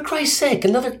 For Christ's sake,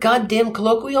 another goddamn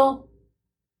colloquial?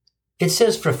 It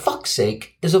says for fuck's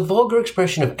sake is a vulgar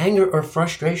expression of anger or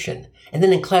frustration, and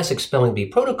then in classic spelling bee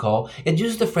protocol, it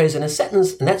used the phrase in a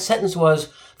sentence, and that sentence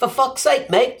was, for fuck's sake,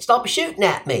 mate, stop shooting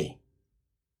at me.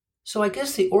 So I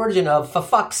guess the origin of for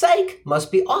fuck's sake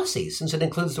must be Aussie, since it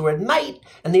includes the word mate,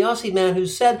 and the Aussie man who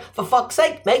said, for fuck's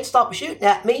sake, mate, stop shooting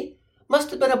at me,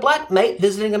 must have been a black mate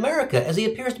visiting America, as he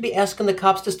appears to be asking the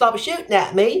cops to stop shooting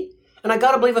at me. And I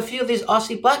gotta believe a few of these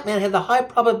Aussie black men had the high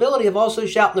probability of also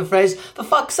shouting the phrase, for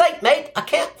fuck's sake, mate, I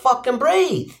can't fucking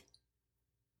breathe.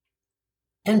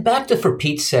 And back to for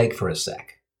Pete's sake for a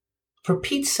sec. For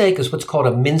Pete's sake is what's called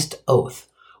a minced oath,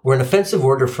 where an offensive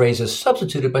word or phrase is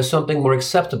substituted by something more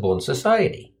acceptable in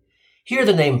society. Here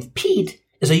the name Pete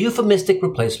is a euphemistic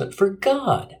replacement for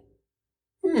God.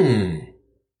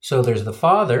 So there's the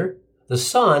Father, the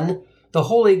Son, the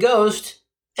Holy Ghost,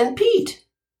 and Pete.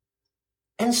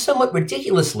 And somewhat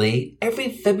ridiculously, every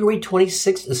February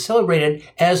 26th is celebrated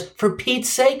as For Pete's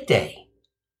Sake Day.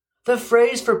 The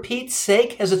phrase for Pete's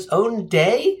sake has its own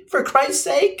day? For Christ's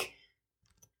sake?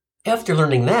 After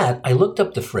learning that, I looked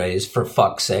up the phrase for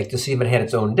fuck's sake to see if it had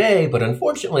its own day, but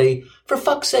unfortunately, for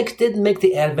fuck's sake didn't make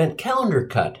the Advent calendar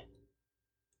cut.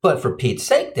 But for Pete's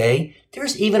Sake Day,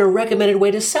 there's even a recommended way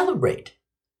to celebrate.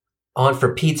 On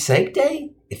For Pete's Sake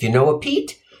Day, if you know a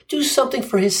Pete, do something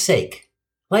for his sake.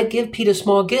 Like give Pete a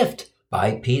small gift,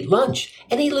 buy Pete lunch,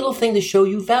 any little thing to show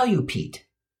you value Pete.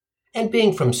 And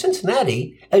being from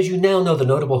Cincinnati, as you now know the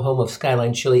notable home of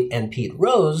Skyline Chili and Pete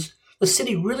Rose, the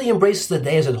city really embraces the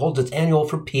day as it holds its annual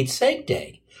For Pete's Sake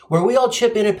Day, where we all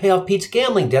chip in and pay off Pete's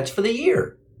gambling debts for the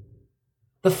year.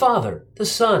 The Father, the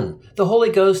Son, the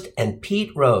Holy Ghost, and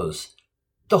Pete Rose.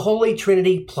 The Holy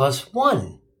Trinity plus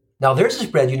one. Now there's a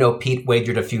spread you know Pete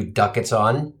wagered a few ducats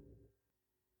on.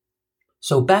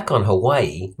 So back on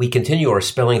Hawaii, we continue our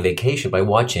spelling vacation by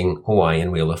watching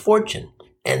Hawaiian Wheel of Fortune.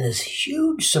 And this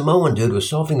huge Samoan dude was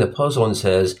solving the puzzle and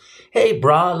says, "Hey,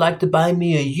 brah, I'd like to buy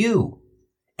me a U."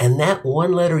 And that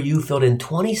one letter U filled in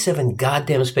 27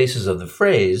 goddamn spaces of the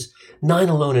phrase, 9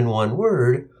 alone in one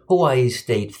word, Hawaii's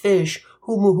state fish,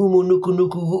 humu humu nuku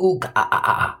nuku huu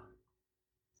ka'aa.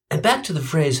 And back to the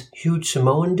phrase, huge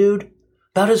Samoan dude,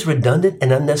 about as redundant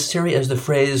and unnecessary as the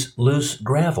phrase, loose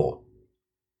gravel.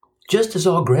 Just as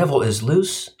all gravel is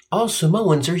loose, all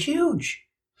Samoans are huge.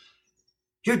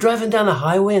 You're driving down the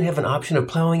highway and have an option of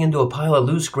plowing into a pile of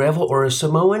loose gravel or a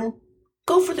Samoan?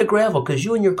 Go for the gravel, because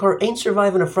you and your car ain't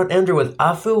surviving a front ender with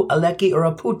Afu, Aleki, or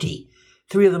Aputi,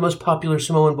 3 of the most popular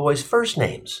Samoan boys' first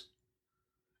names.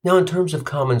 Now, in terms of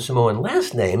common Samoan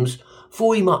last names,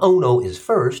 Fui Ma'ono is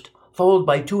first, followed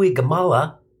by Tui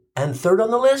Gamala, and third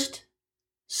on the list,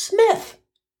 Smith.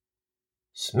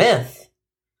 Smith?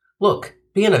 Look,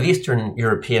 being of Eastern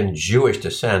European Jewish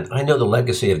descent, I know the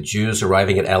legacy of Jews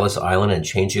arriving at Ellis Island and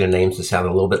changing their names to sound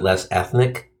a little bit less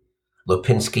ethnic.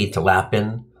 Lipinski to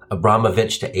Lapin,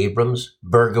 Abramovich to Abrams,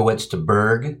 Bergowitz to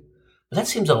Berg. But that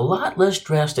seems a lot less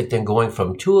drastic than going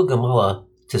from Tuagamala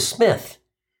to Smith.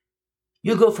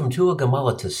 You go from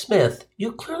Tuagamala to Smith,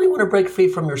 you clearly want to break free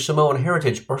from your Samoan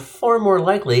heritage, or far more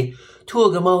likely,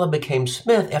 Tuagamala became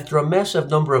Smith after a massive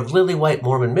number of lily-white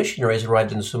Mormon missionaries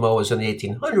arrived in Samoas in the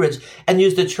 1800s and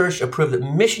used the church-approved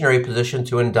missionary position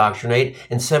to indoctrinate,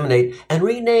 inseminate, and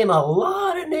rename a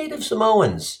lot of native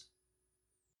Samoans.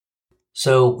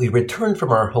 So we returned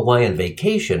from our Hawaiian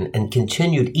vacation and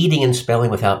continued eating and spelling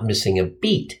without missing a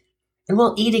beat. And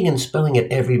while eating and spelling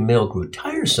at every meal grew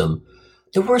tiresome,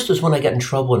 the worst was when I got in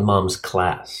trouble in Mom's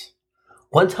class.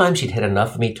 One time she'd had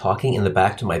enough of me talking in the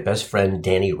back to my best friend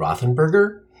Danny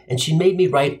Rothenberger, and she made me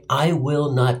write "I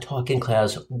will not talk in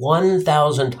class"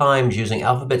 1,000 times using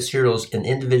alphabet cereals in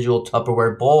individual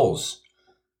Tupperware bowls.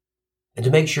 And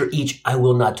to make sure each "I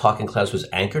will not talk in class" was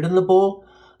anchored in the bowl,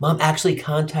 Mom actually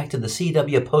contacted the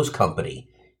CW Post Company,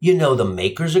 you know, the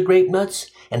makers of grape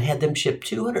nuts, and had them ship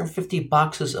 250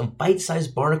 boxes of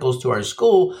bite-sized barnacles to our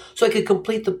school so I could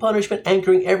complete the punishment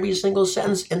anchoring every single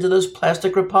sentence into those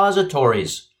plastic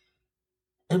repositories.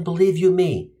 And believe you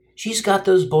me, she's got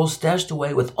those bowls stashed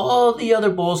away with all the other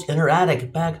bowls in her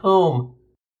attic back home.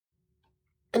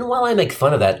 And while I make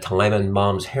fun of that time and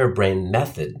Mom's harebrained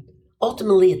method,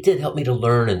 ultimately it did help me to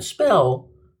learn and spell,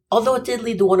 although it did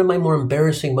lead to one of my more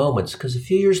embarrassing moments, because a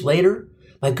few years later,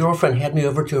 my girlfriend had me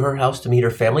over to her house to meet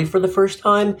her family for the first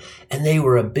time, and they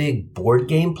were a big board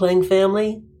game playing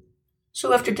family.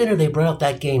 So after dinner, they brought out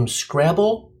that game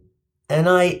Scrabble, and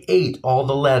I ate all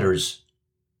the letters.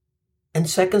 And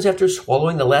seconds after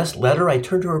swallowing the last letter, I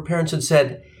turned to her parents and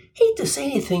said, "Hate to say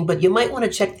anything, but you might want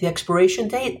to check the expiration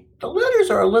date. The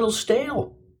letters are a little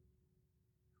stale."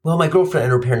 Well, my girlfriend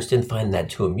and her parents didn't find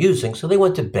that too amusing, so they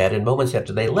went to bed, and moments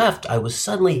after they left, I was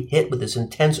suddenly hit with this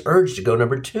intense urge to go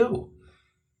number 2.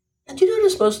 And you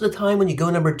notice most of the time when you go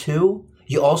number 2,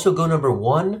 you also go number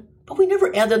 1, but we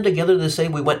never add them together to say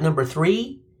we went number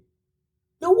 3?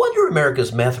 No wonder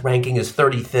America's math ranking is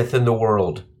 35th in the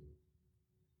world.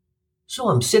 So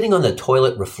I'm sitting on the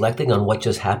toilet reflecting on what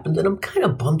just happened, and I'm kind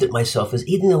of bummed at myself as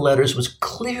eating the letters was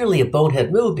clearly a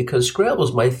bonehead move because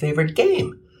Scrabble's my favorite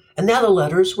game. And now the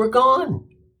letters were gone.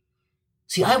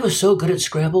 See, I was so good at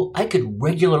Scrabble, I could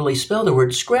regularly spell the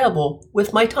word Scrabble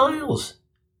with my tiles.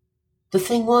 The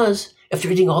thing was,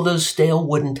 after eating all those stale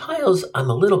wooden tiles, I'm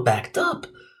a little backed up.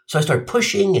 So I start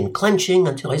pushing and clenching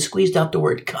until I squeezed out the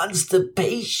word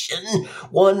constipation,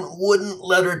 one wooden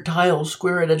letter tile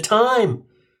square at a time.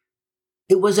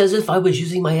 It was as if I was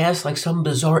using my ass like some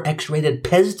bizarre X-rated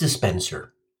Pez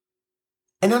dispenser.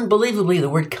 And unbelievably, the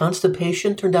word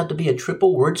constipation turned out to be a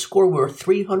triple word score worth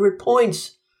 300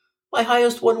 points. My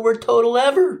highest one-word total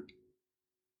ever.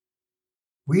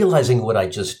 Realizing what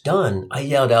I'd just done, I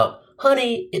yelled out,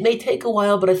 "Honey, it may take a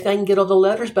while, but I think I can get all the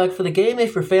letters back for the game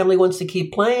if your family wants to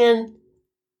keep playing."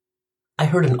 I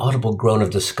heard an audible groan of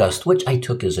disgust, which I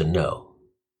took as a no.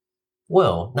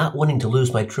 Well, not wanting to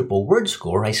lose my triple word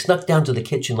score, I snuck down to the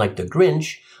kitchen like the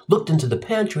Grinch, looked into the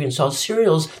pantry and saw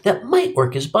cereals that might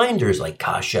work as binders like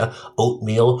Kasha,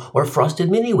 oatmeal, or frosted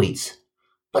mini wheats.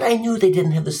 But I knew they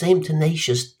didn't have the same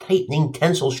tenacious, tightening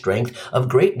tensile strength of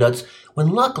grape nuts when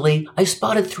luckily I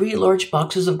spotted 3 large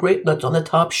boxes of grape nuts on the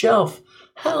top shelf.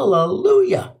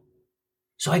 Hallelujah!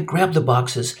 So I grabbed the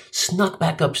boxes, snuck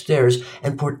back upstairs,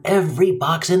 and poured every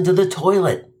box into the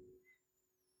toilet.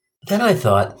 Then I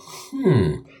thought,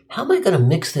 how am I going to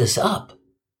mix this up?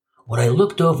 When I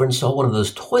looked over and saw one of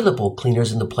those toilet bowl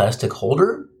cleaners in the plastic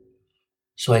holder.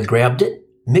 So I grabbed it,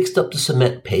 mixed up the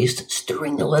cement paste,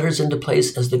 stirring the letters into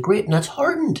place as the grape nuts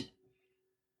hardened.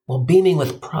 While beaming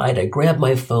with pride, I grabbed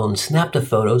my phone, snapped a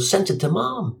photo, sent it to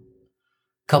Mom.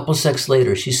 Couple seconds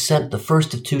later, she sent the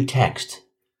first of 2 texts.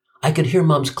 I could hear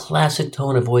Mom's classic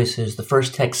tone of voice as the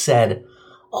first text said,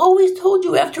 "Always told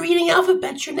you after eating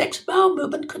alphabets your next bowel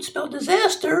movement could spell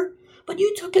disaster, but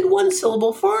you took it 1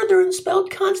 syllable farther and spelled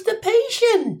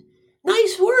constipation.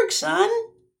 Nice work, son."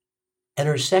 And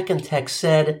her second text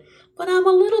said, "But I'm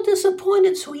a little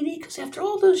disappointed, sweetie, because after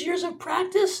all those years of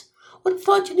practice, would have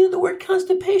thought you knew the word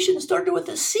constipation started with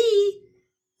a C,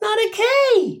 not a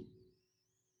K."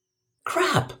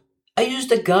 Crap, I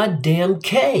used a goddamn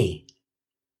K.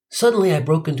 Suddenly I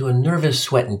broke into a nervous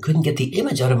sweat and couldn't get the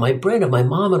image out of my brain of my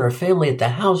mom and her family at the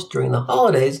house during the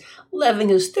holidays, laughing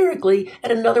hysterically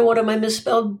at another one of my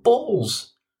misspelled bowls.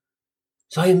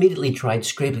 So I immediately tried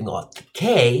scraping off the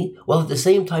K, while at the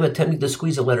same time attempting to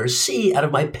squeeze a letter C out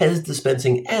of my Pez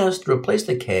dispensing ass to replace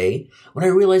the K, when I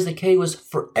realized the K was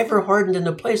forever hardened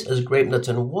into place as grape nuts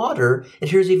in water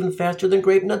adheres even faster than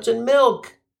grape nuts in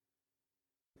milk.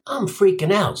 I'm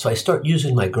freaking out, so I start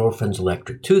using my girlfriend's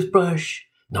electric toothbrush,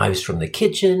 knives from the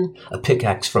kitchen, a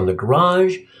pickaxe from the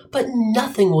garage, but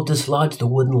nothing will dislodge the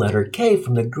wooden letter K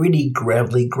from the gritty,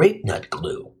 gravelly grape nut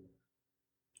glue.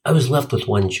 I was left with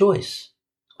one choice.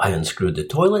 I unscrewed the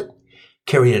toilet,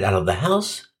 carried it out of the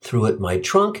house, threw it in my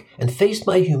trunk, and faced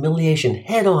my humiliation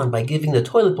head-on by giving the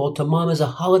toilet bowl to Mom as a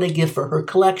holiday gift for her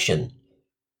collection.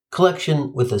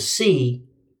 Collection with a C,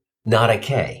 not a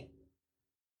K.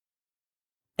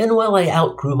 And while I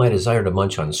outgrew my desire to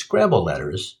munch on Scrabble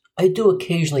letters, I do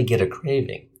occasionally get a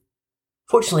craving.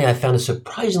 Fortunately, I found a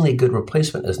surprisingly good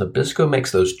replacement as Nabisco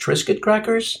makes those Triscuit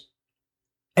crackers.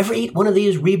 Ever eat one of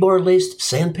these rebar-laced,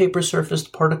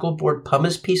 sandpaper-surfaced particle board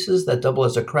pumice pieces that double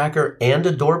as a cracker and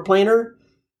a door planer?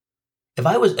 If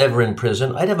I was ever in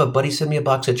prison, I'd have a buddy send me a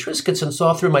box of Triscuits and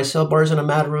saw through my cell bars in a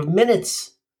matter of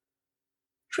minutes.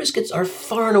 Triscuits are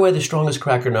far and away the strongest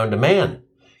cracker known to man.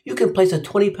 You can place a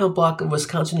 20-pound block of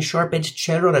Wisconsin sharp-edged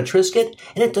cheddar on a Triscuit,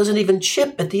 and it doesn't even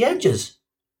chip at the edges.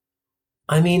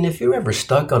 I mean, if you're ever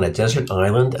stuck on a desert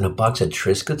island and a box of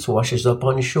Triscuits washes up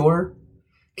on shore,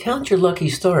 count your lucky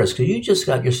stars, because you just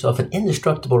got yourself an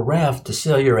indestructible raft to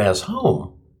sail your ass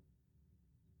home.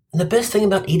 And the best thing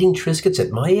about eating Triscuits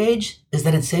at my age is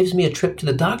that it saves me a trip to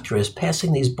the doctor, as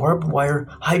passing these barbed wire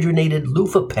hydrogenated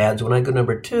loofah pads when I go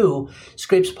number 2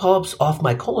 scrapes polyps off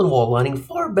my colon wall lining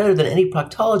far better than any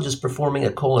proctologist performing a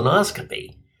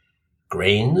colonoscopy.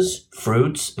 Grains,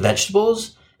 fruits,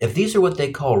 vegetables, if these are what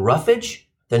they call roughage,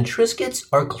 then Triscuits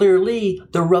are clearly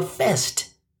the roughest.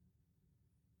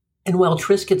 And while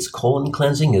Triscuits colon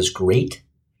cleansing is great,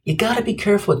 you gotta be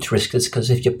careful with Triscuits, because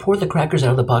if you pour the crackers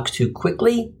out of the box too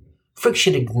quickly,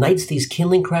 friction ignites these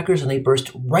kindling crackers and they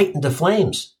burst right into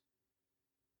flames.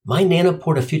 My Nana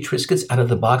poured a few Triscuits out of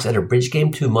the box at a bridge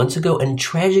game 2 months ago, and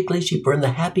tragically she burned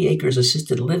the Happy Acres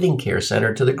Assisted Living Care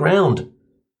Center to the ground.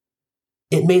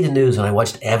 It made the news, and I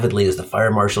watched avidly as the fire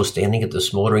marshal standing at the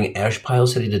smoldering ash pile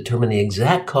said he determined the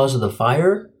exact cause of the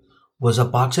fire was a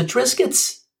box of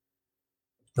Triscuits.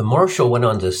 The marshal went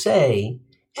on to say,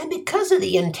 "And because of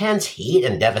the intense heat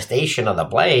and devastation of the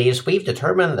blaze, we've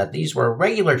determined that these were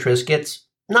regular Triscuits,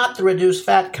 not the reduced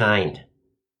fat kind."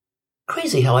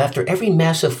 Crazy how after every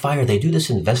massive fire they do this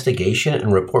investigation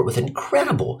and report with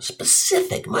incredible,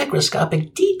 specific,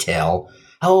 microscopic detail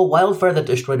how a wildfire that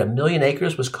destroyed 1 million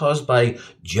acres was caused by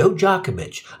Joe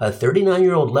Djokovic, a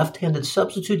 39-year-old left-handed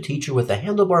substitute teacher with a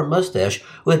handlebar mustache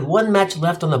who had 1 match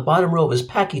left on the bottom row of his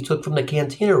pack he took from the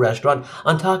Cantina restaurant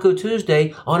on Taco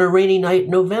Tuesday on a rainy night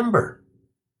in November.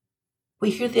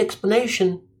 We hear the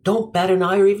explanation, don't bat an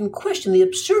eye or even question the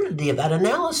absurdity of that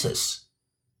analysis.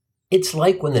 It's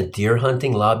like when the deer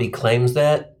hunting lobby claims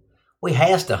that we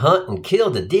has to hunt and kill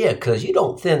the deer because you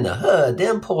don't thin the herd,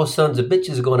 them poor sons of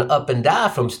bitches are going to up and die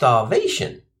from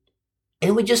starvation.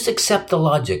 And we just accept the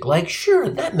logic, like, sure,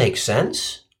 that makes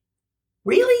sense.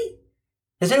 Really?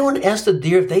 Has anyone asked the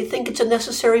deer if they think it's a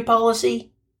necessary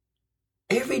policy?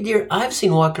 Every deer I've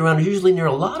seen walk around is usually near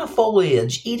a lot of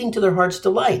foliage, eating to their heart's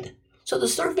delight. So the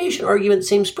starvation argument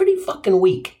seems pretty fucking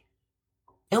weak.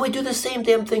 And we do the same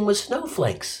damn thing with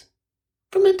snowflakes.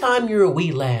 From the time you're a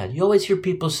wee lad, you always hear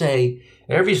people say,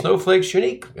 every snowflake's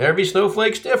unique, every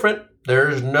snowflake's different,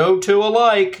 there's no 2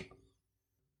 alike.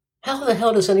 How the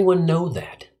hell does anyone know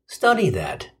that? Study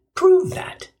that. Prove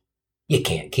that. You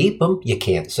can't keep them, you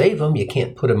can't save them, you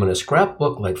can't put them in a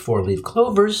scrapbook like 4-leaf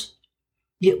clovers.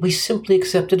 Yet we simply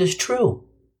accept it as true.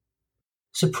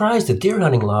 Surprised the deer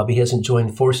hunting lobby hasn't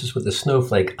joined forces with the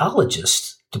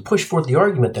snowflakeologists to push forth the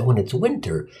argument that when it's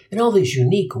winter and all these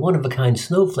unique, one-of-a-kind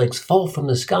snowflakes fall from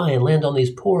the sky and land on these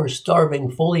poor,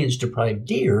 starving, foliage-deprived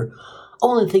deer,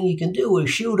 only thing you can do is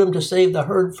shoot 'em to save the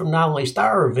herd from not only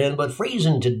starving, but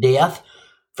freezing to death.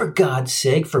 For God's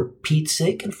sake, for Pete's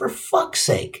sake, and for fuck's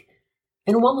sake.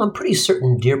 And while I'm pretty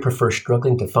certain deer prefer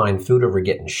struggling to find food over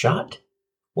getting shot,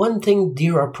 one thing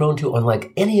deer are prone to,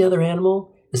 unlike any other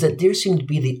animal, is that deer seem to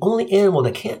be the only animal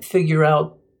that can't figure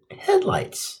out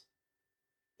headlights.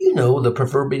 You know, the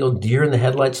proverbial deer in the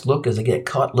headlights look as they get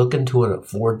caught looking to a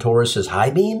Ford Taurus's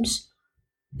high beams.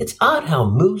 It's odd how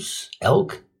moose,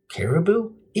 elk,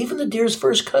 caribou, even the deer's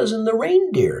first cousin, the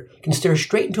reindeer, can stare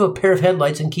straight into a pair of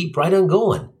headlights and keep right on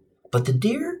going. But the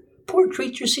deer, poor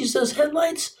creature, sees those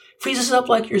headlights, freezes up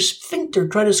like your sphincter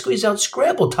trying to squeeze out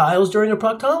Scrabble tiles during a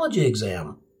proctology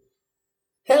exam.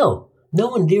 Hell,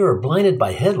 knowing deer are blinded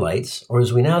by headlights, or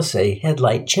as we now say,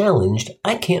 headlight challenged,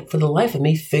 I can't for the life of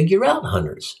me figure out,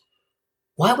 hunters.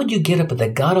 Why would you get up at the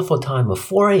god-awful time of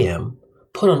 4 a.m.,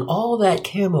 put on all that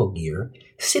camo gear,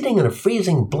 sitting in a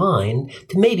freezing blind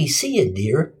to maybe see a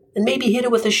deer and maybe hit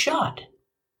it with a shot?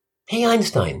 Hey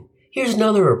Einstein, here's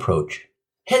another approach.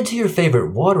 Head to your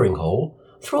favorite watering hole,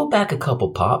 throw back a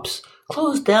couple pops,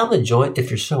 close down the joint if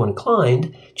you're so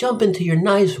inclined, jump into your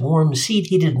nice warm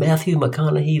seat-heated Matthew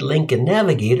McConaughey Lincoln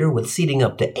Navigator with seating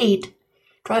up to 8,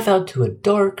 drive out to a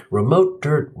dark, remote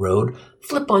dirt road,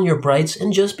 flip on your brights,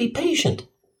 and just be patient.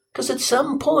 'Cause at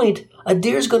some point, a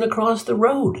deer's going to cross the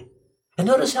road. And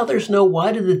notice how there's no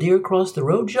 "why did the deer cross the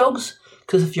road" jokes?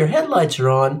 'Cause if your headlights are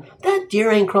on, that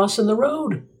deer ain't crossing the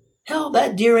road. Hell,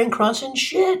 that deer ain't crossing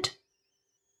shit.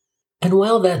 And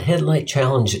while that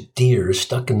headlight-challenged deer is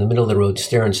stuck in the middle of the road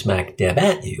staring smack dab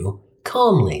at you,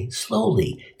 calmly,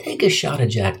 slowly, take a shot of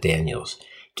Jack Daniels.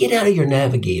 Get out of your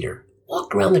Navigator.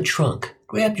 Walk around the trunk.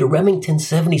 Grab your Remington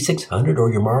 7600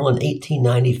 or your Marlin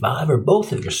 1895, or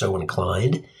both if you're so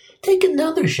inclined. Take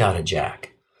another shot of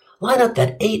Jack. Line up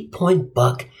that 8-point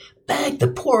buck. Bag the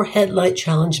poor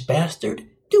headlight-challenged bastard.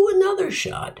 Do another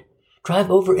shot. Drive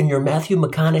over in your Matthew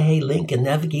McConaughey Lincoln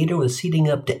Navigator with seating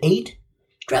up to 8.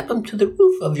 Strap him to the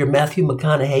roof of your Matthew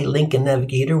McConaughey Lincoln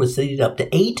Navigator with seating up to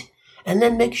 8. And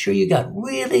then make sure you got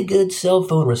really good cell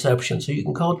phone reception so you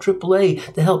can call AAA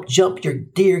to help jump your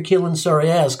deer-killing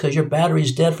sorry ass because your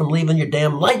battery's dead from leaving your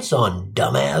damn lights on,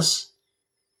 dumbass.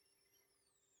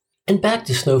 And back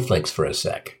to snowflakes for a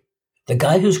sec. The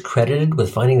guy who's credited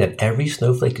with finding that every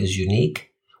snowflake is unique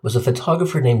was a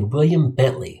photographer named William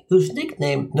Bentley, whose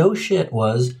nickname, no shit,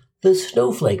 was the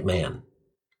Snowflake Man.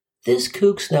 This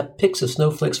kook snapped pics of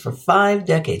snowflakes for 5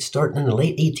 decades, starting in the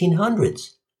late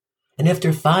 1800s. And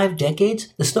after 5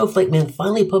 decades, the Snowflake Man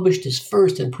finally published his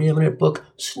first and preeminent book,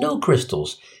 Snow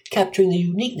Crystals, capturing the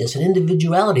uniqueness and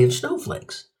individuality of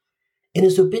snowflakes. In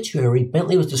his obituary,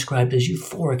 Bentley was described as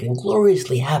euphoric and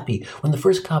gloriously happy when the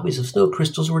first copies of Snow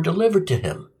Crystals were delivered to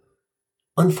him.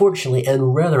 Unfortunately,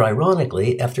 and rather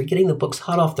ironically, after getting the books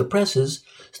hot off the presses,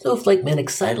 Snowflake Man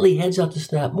excitedly heads out to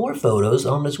snap more photos.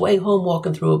 On his way home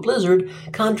walking through a blizzard,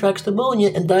 contracts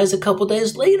pneumonia and dies a couple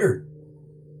days later.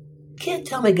 Can't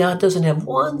tell me God doesn't have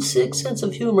one sick sense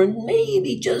of humor, and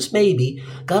maybe, just maybe,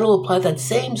 God will apply that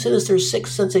same sinister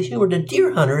sixth sense of humor to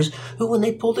deer hunters who, when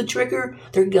they pull the trigger,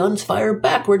 their guns fire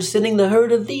backwards, sending the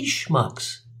herd of these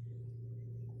schmucks.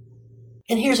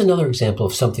 And here's another example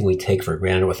of something we take for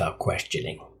granted without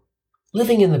questioning.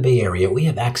 Living in the Bay Area, we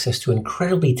have access to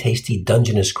incredibly tasty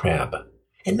Dungeness crab.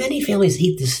 And many families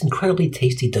eat this incredibly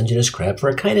tasty Dungeness crab for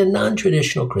a kind of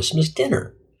non-traditional Christmas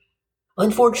dinner.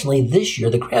 Unfortunately, this year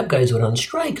the crab guys went on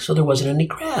strike, so there wasn't any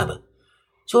crab.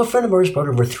 So a friend of ours brought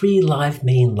over 3 live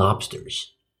Maine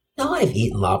lobsters. Now, I've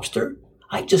eaten lobster.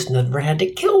 I just never had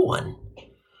to kill one.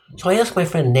 So I asked my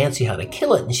friend Nancy how to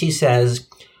kill it, and she says,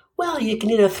 well, you can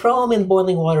either throw them in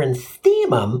boiling water and steam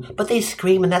them, but they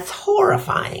scream and that's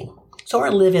horrifying. So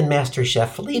our live-in master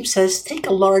chef Philippe says, take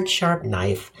a large sharp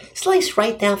knife, slice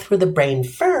right down through the brain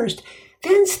first,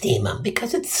 then steam them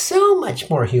because it's so much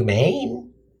more humane.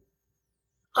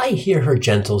 I hear her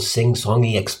gentle,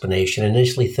 sing-songy explanation and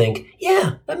initially think,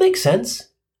 yeah, that makes sense.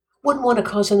 Wouldn't want to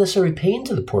cause unnecessary pain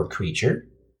to the poor creature.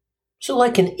 So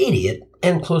like an idiot,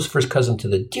 and close first cousin to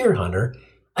the deer hunter,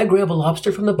 I grab a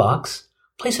lobster from the box,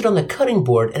 place it on the cutting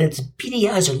board, and its beady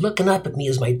eyes are looking up at me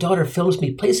as my daughter films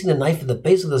me placing the knife at the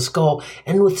base of the skull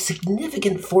and with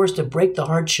significant force to break the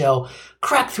hard shell,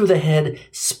 crack through the head,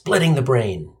 splitting the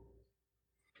brain.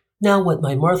 Now what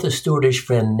my Martha Stewartish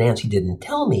friend Nancy didn't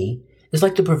tell me is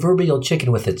like the proverbial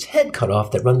chicken with its head cut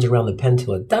off that runs around the pen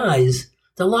till it dies,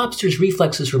 the lobster's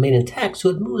reflexes remain intact so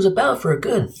it moves about for a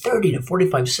good 30 to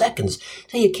 45 seconds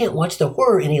till you can't watch the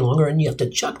horror any longer and you have to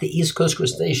chuck the East Coast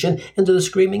crustacean into the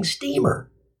screaming steamer.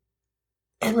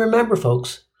 And remember,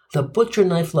 folks, the butcher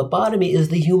knife lobotomy is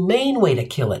the humane way to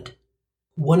kill it.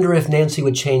 Wonder if Nancy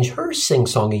would change her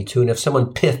sing-songy tune if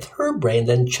someone piffed her brain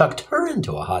then chucked her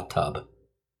into a hot tub.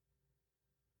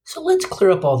 So let's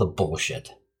clear up all the bullshit.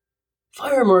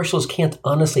 Fire marshals can't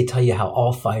honestly tell you how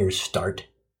all fires start.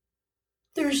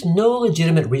 There's no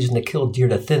legitimate reason to kill deer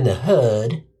to thin the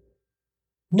herd.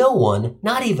 No one,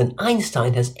 not even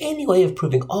Einstein, has any way of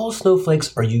proving all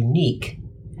snowflakes are unique.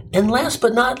 And last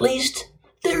but not least,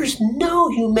 there's no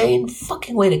humane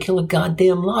fucking way to kill a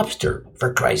goddamn lobster,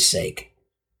 for Christ's sake.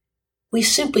 We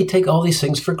simply take all these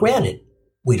things for granted.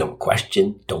 We don't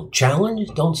question, don't challenge,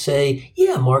 don't say,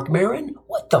 yeah, Mark Maron,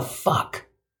 what the fuck?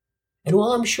 And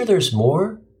while I'm sure there's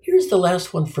more, here's the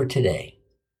last one for today.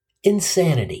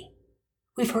 Insanity.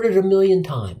 We've heard it a million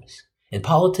times. In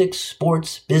politics,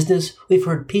 sports, business, we've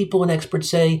heard people and experts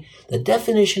say the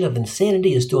definition of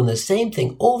insanity is doing the same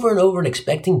thing over and over and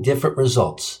expecting different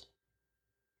results.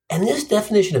 And this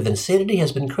definition of insanity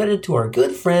has been credited to our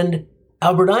good friend,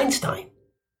 Albert Einstein.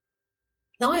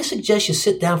 Now I suggest you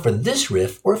sit down for this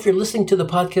riff, or if you're listening to the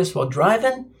podcast while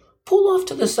driving, pull off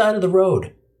to the side of the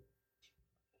road.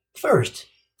 First,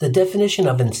 the definition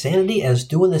of insanity as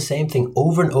doing the same thing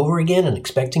over and over again and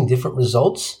expecting different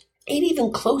results ain't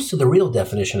even close to the real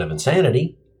definition of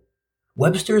insanity.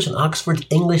 Webster's and Oxford's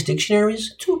English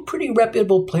dictionaries, two pretty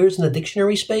reputable players in the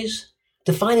dictionary space,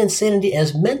 define insanity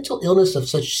as mental illness of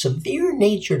such severe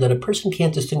nature that a person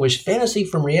can't distinguish fantasy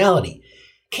from reality,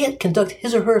 can't conduct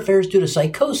his or her affairs due to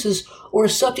psychosis, or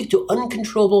is subject to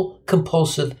uncontrollable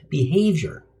compulsive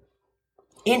behavior.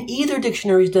 In either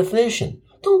dictionary's definition,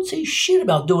 don't say shit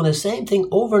about doing the same thing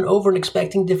over and over and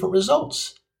expecting different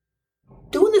results.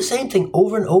 Doing the same thing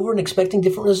over and over and expecting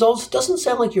different results doesn't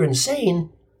sound like you're insane.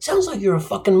 Sounds like you're a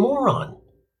fucking moron.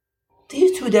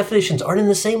 These two definitions aren't in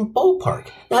the same ballpark,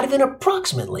 not even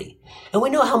approximately. And we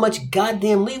know how much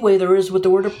goddamn leeway there is with the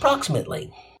word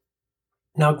approximately.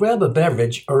 Now grab a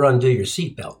beverage or undo your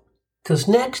seatbelt. 'Cause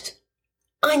next,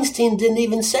 Einstein didn't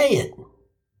even say it.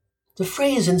 The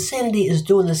phrase insanity is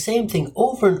doing the same thing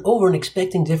over and over and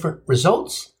expecting different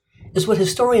results is what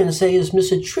historians say is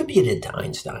misattributed to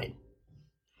Einstein.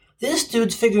 This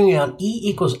dude's figuring out E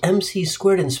equals MC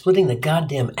squared and splitting the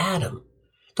goddamn atom.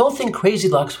 Don't think Crazy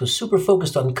Locks was super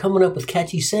focused on coming up with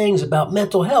catchy sayings about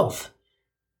mental health.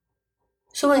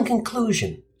 So in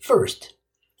conclusion, first,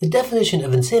 the definition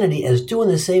of insanity as doing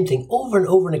the same thing over and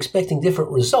over and expecting different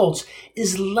results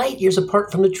is light years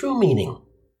apart from the true meaning.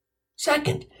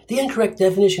 Second, the incorrect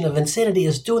definition of insanity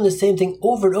as doing the same thing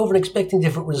over and over and expecting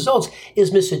different results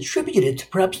is misattributed to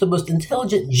perhaps the most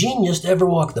intelligent genius to ever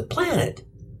walk the planet.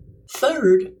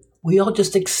 Third, we all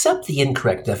just accept the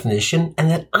incorrect definition and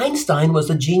that Einstein was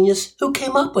the genius who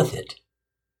came up with it.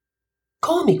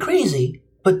 Call me crazy,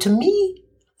 but to me,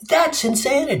 that's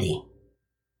insanity.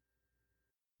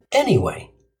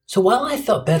 Anyway, so while I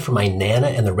felt bad for my Nana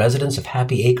and the residents of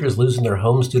Happy Acres losing their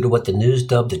homes due to what the news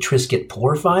dubbed the Triscuit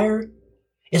Pour Fire,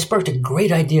 it sparked a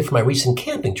great idea for my recent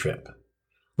camping trip.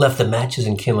 Left the matches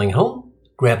and kindling home,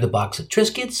 grabbed a box of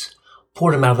Triscuits,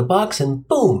 poured them out of the box, and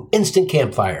boom, instant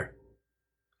campfire.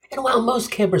 And while most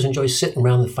campers enjoy sitting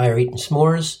around the fire eating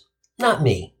s'mores, not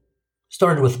me.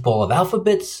 Started with a bowl of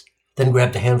alphabets, then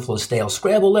grabbed a handful of stale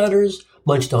Scrabble letters,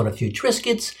 munched on a few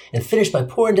Triscuits, and finished by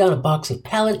pouring down a box of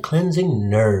palate-cleansing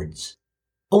nerds.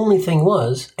 Only thing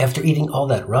was, after eating all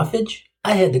that roughage,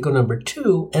 I had to go number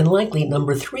 2 and likely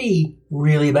number 3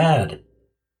 really bad.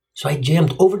 So I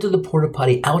jammed over to the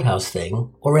porta-potty outhouse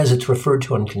thing, or as it's referred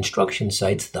to on construction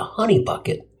sites, the honey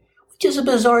bucket, which is a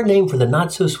bizarre name for the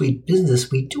not-so-sweet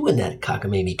business we do in that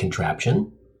cockamamie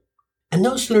contraption. And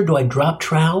no sooner do I drop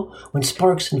trow when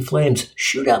sparks and flames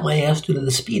shoot out my ass due to the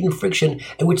speed and friction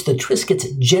at which the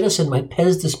Triscuits jettison my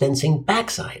Pez dispensing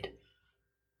backside.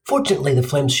 Fortunately, the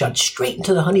flames shot straight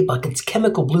into the honey bucket's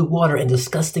chemical blue water and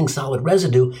disgusting solid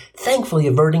residue, thankfully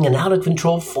averting an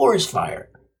out-of-control forest fire.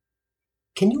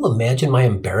 Can you imagine my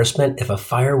embarrassment if a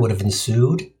fire would have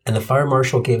ensued and the fire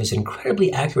marshal gave his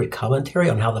incredibly accurate commentary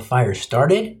on how the fire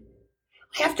started?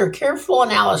 After careful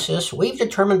analysis, we've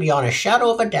determined beyond a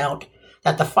shadow of a doubt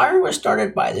that the fire was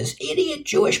started by this idiot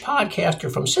Jewish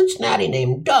podcaster from Cincinnati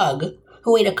named Doug,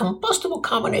 who ate a combustible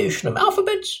combination of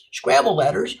alphabets, Scrabble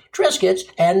letters, Triscuits,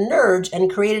 and nerds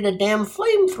and created a damn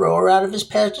flamethrower out of his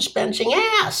Pez dispensing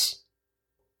ass.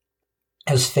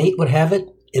 As fate would have it,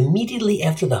 immediately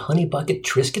after the honey bucket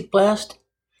Triscuit blast,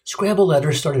 Scrabble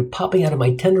letters started popping out of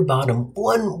my tender bottom,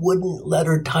 one wooden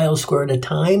letter tile square at a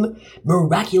time,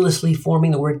 miraculously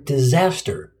forming the word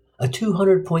disaster, a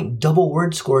 200-point double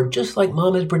word score just like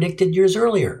Mom had predicted years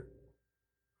earlier.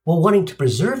 While wanting to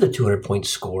preserve the 200-point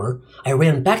score, I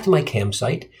ran back to my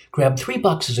campsite, grabbed 3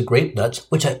 boxes of grape nuts,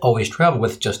 which I always travel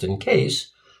with just in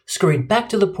case, scurried back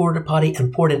to the porta potty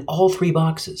and poured in all 3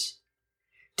 boxes.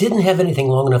 Didn't have anything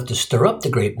long enough to stir up the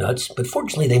grape nuts, but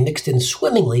fortunately they mixed in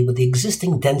swimmingly with the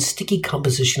existing dense, sticky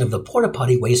composition of the porta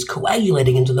potty waste,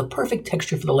 coagulating into the perfect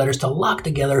texture for the letters to lock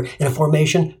together in a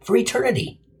formation for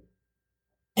eternity.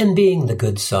 And being the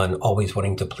good son, always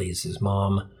wanting to please his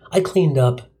mom, I cleaned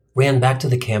up, ran back to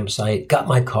the campsite, got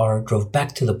my car, drove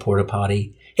back to the porta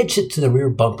potty, hitched it to the rear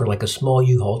bumper like a small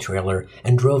U-Haul trailer,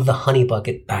 and drove the Honey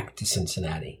Bucket back to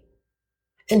Cincinnati.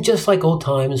 And just like old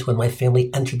times when my family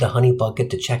entered the Honey Bucket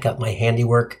to check out my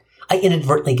handiwork, I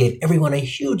inadvertently gave everyone a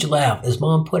huge laugh as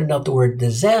Mom pointed out the word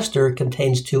disaster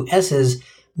contains 2 S's,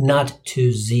 not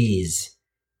 2 Z's.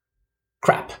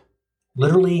 Crap.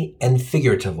 Literally and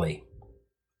figuratively.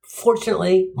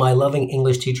 Fortunately, my loving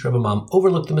English teacher of a mom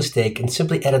overlooked the mistake and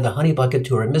simply added the Honey Bucket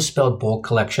to her misspelled bowl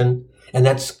collection, and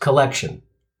that's collection,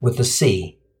 with a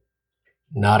C,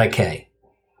 not a K.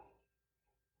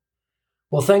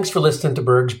 Well, thanks for listening to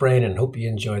Berg's Brain and hope you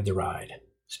enjoyed the ride.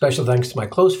 Special thanks to my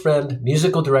close friend,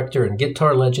 musical director, and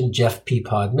guitar legend Jeff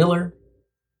Peapod Miller.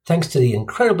 Thanks to the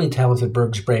incredibly talented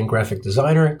Berg's Brain graphic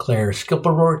designer, Claire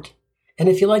Skilperort. And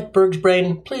if you like Berg's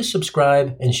Brain, please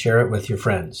subscribe and share it with your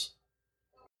friends.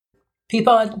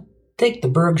 Peapod, take the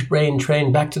Berg's Brain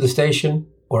train back to the station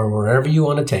or wherever you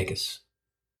want to take us.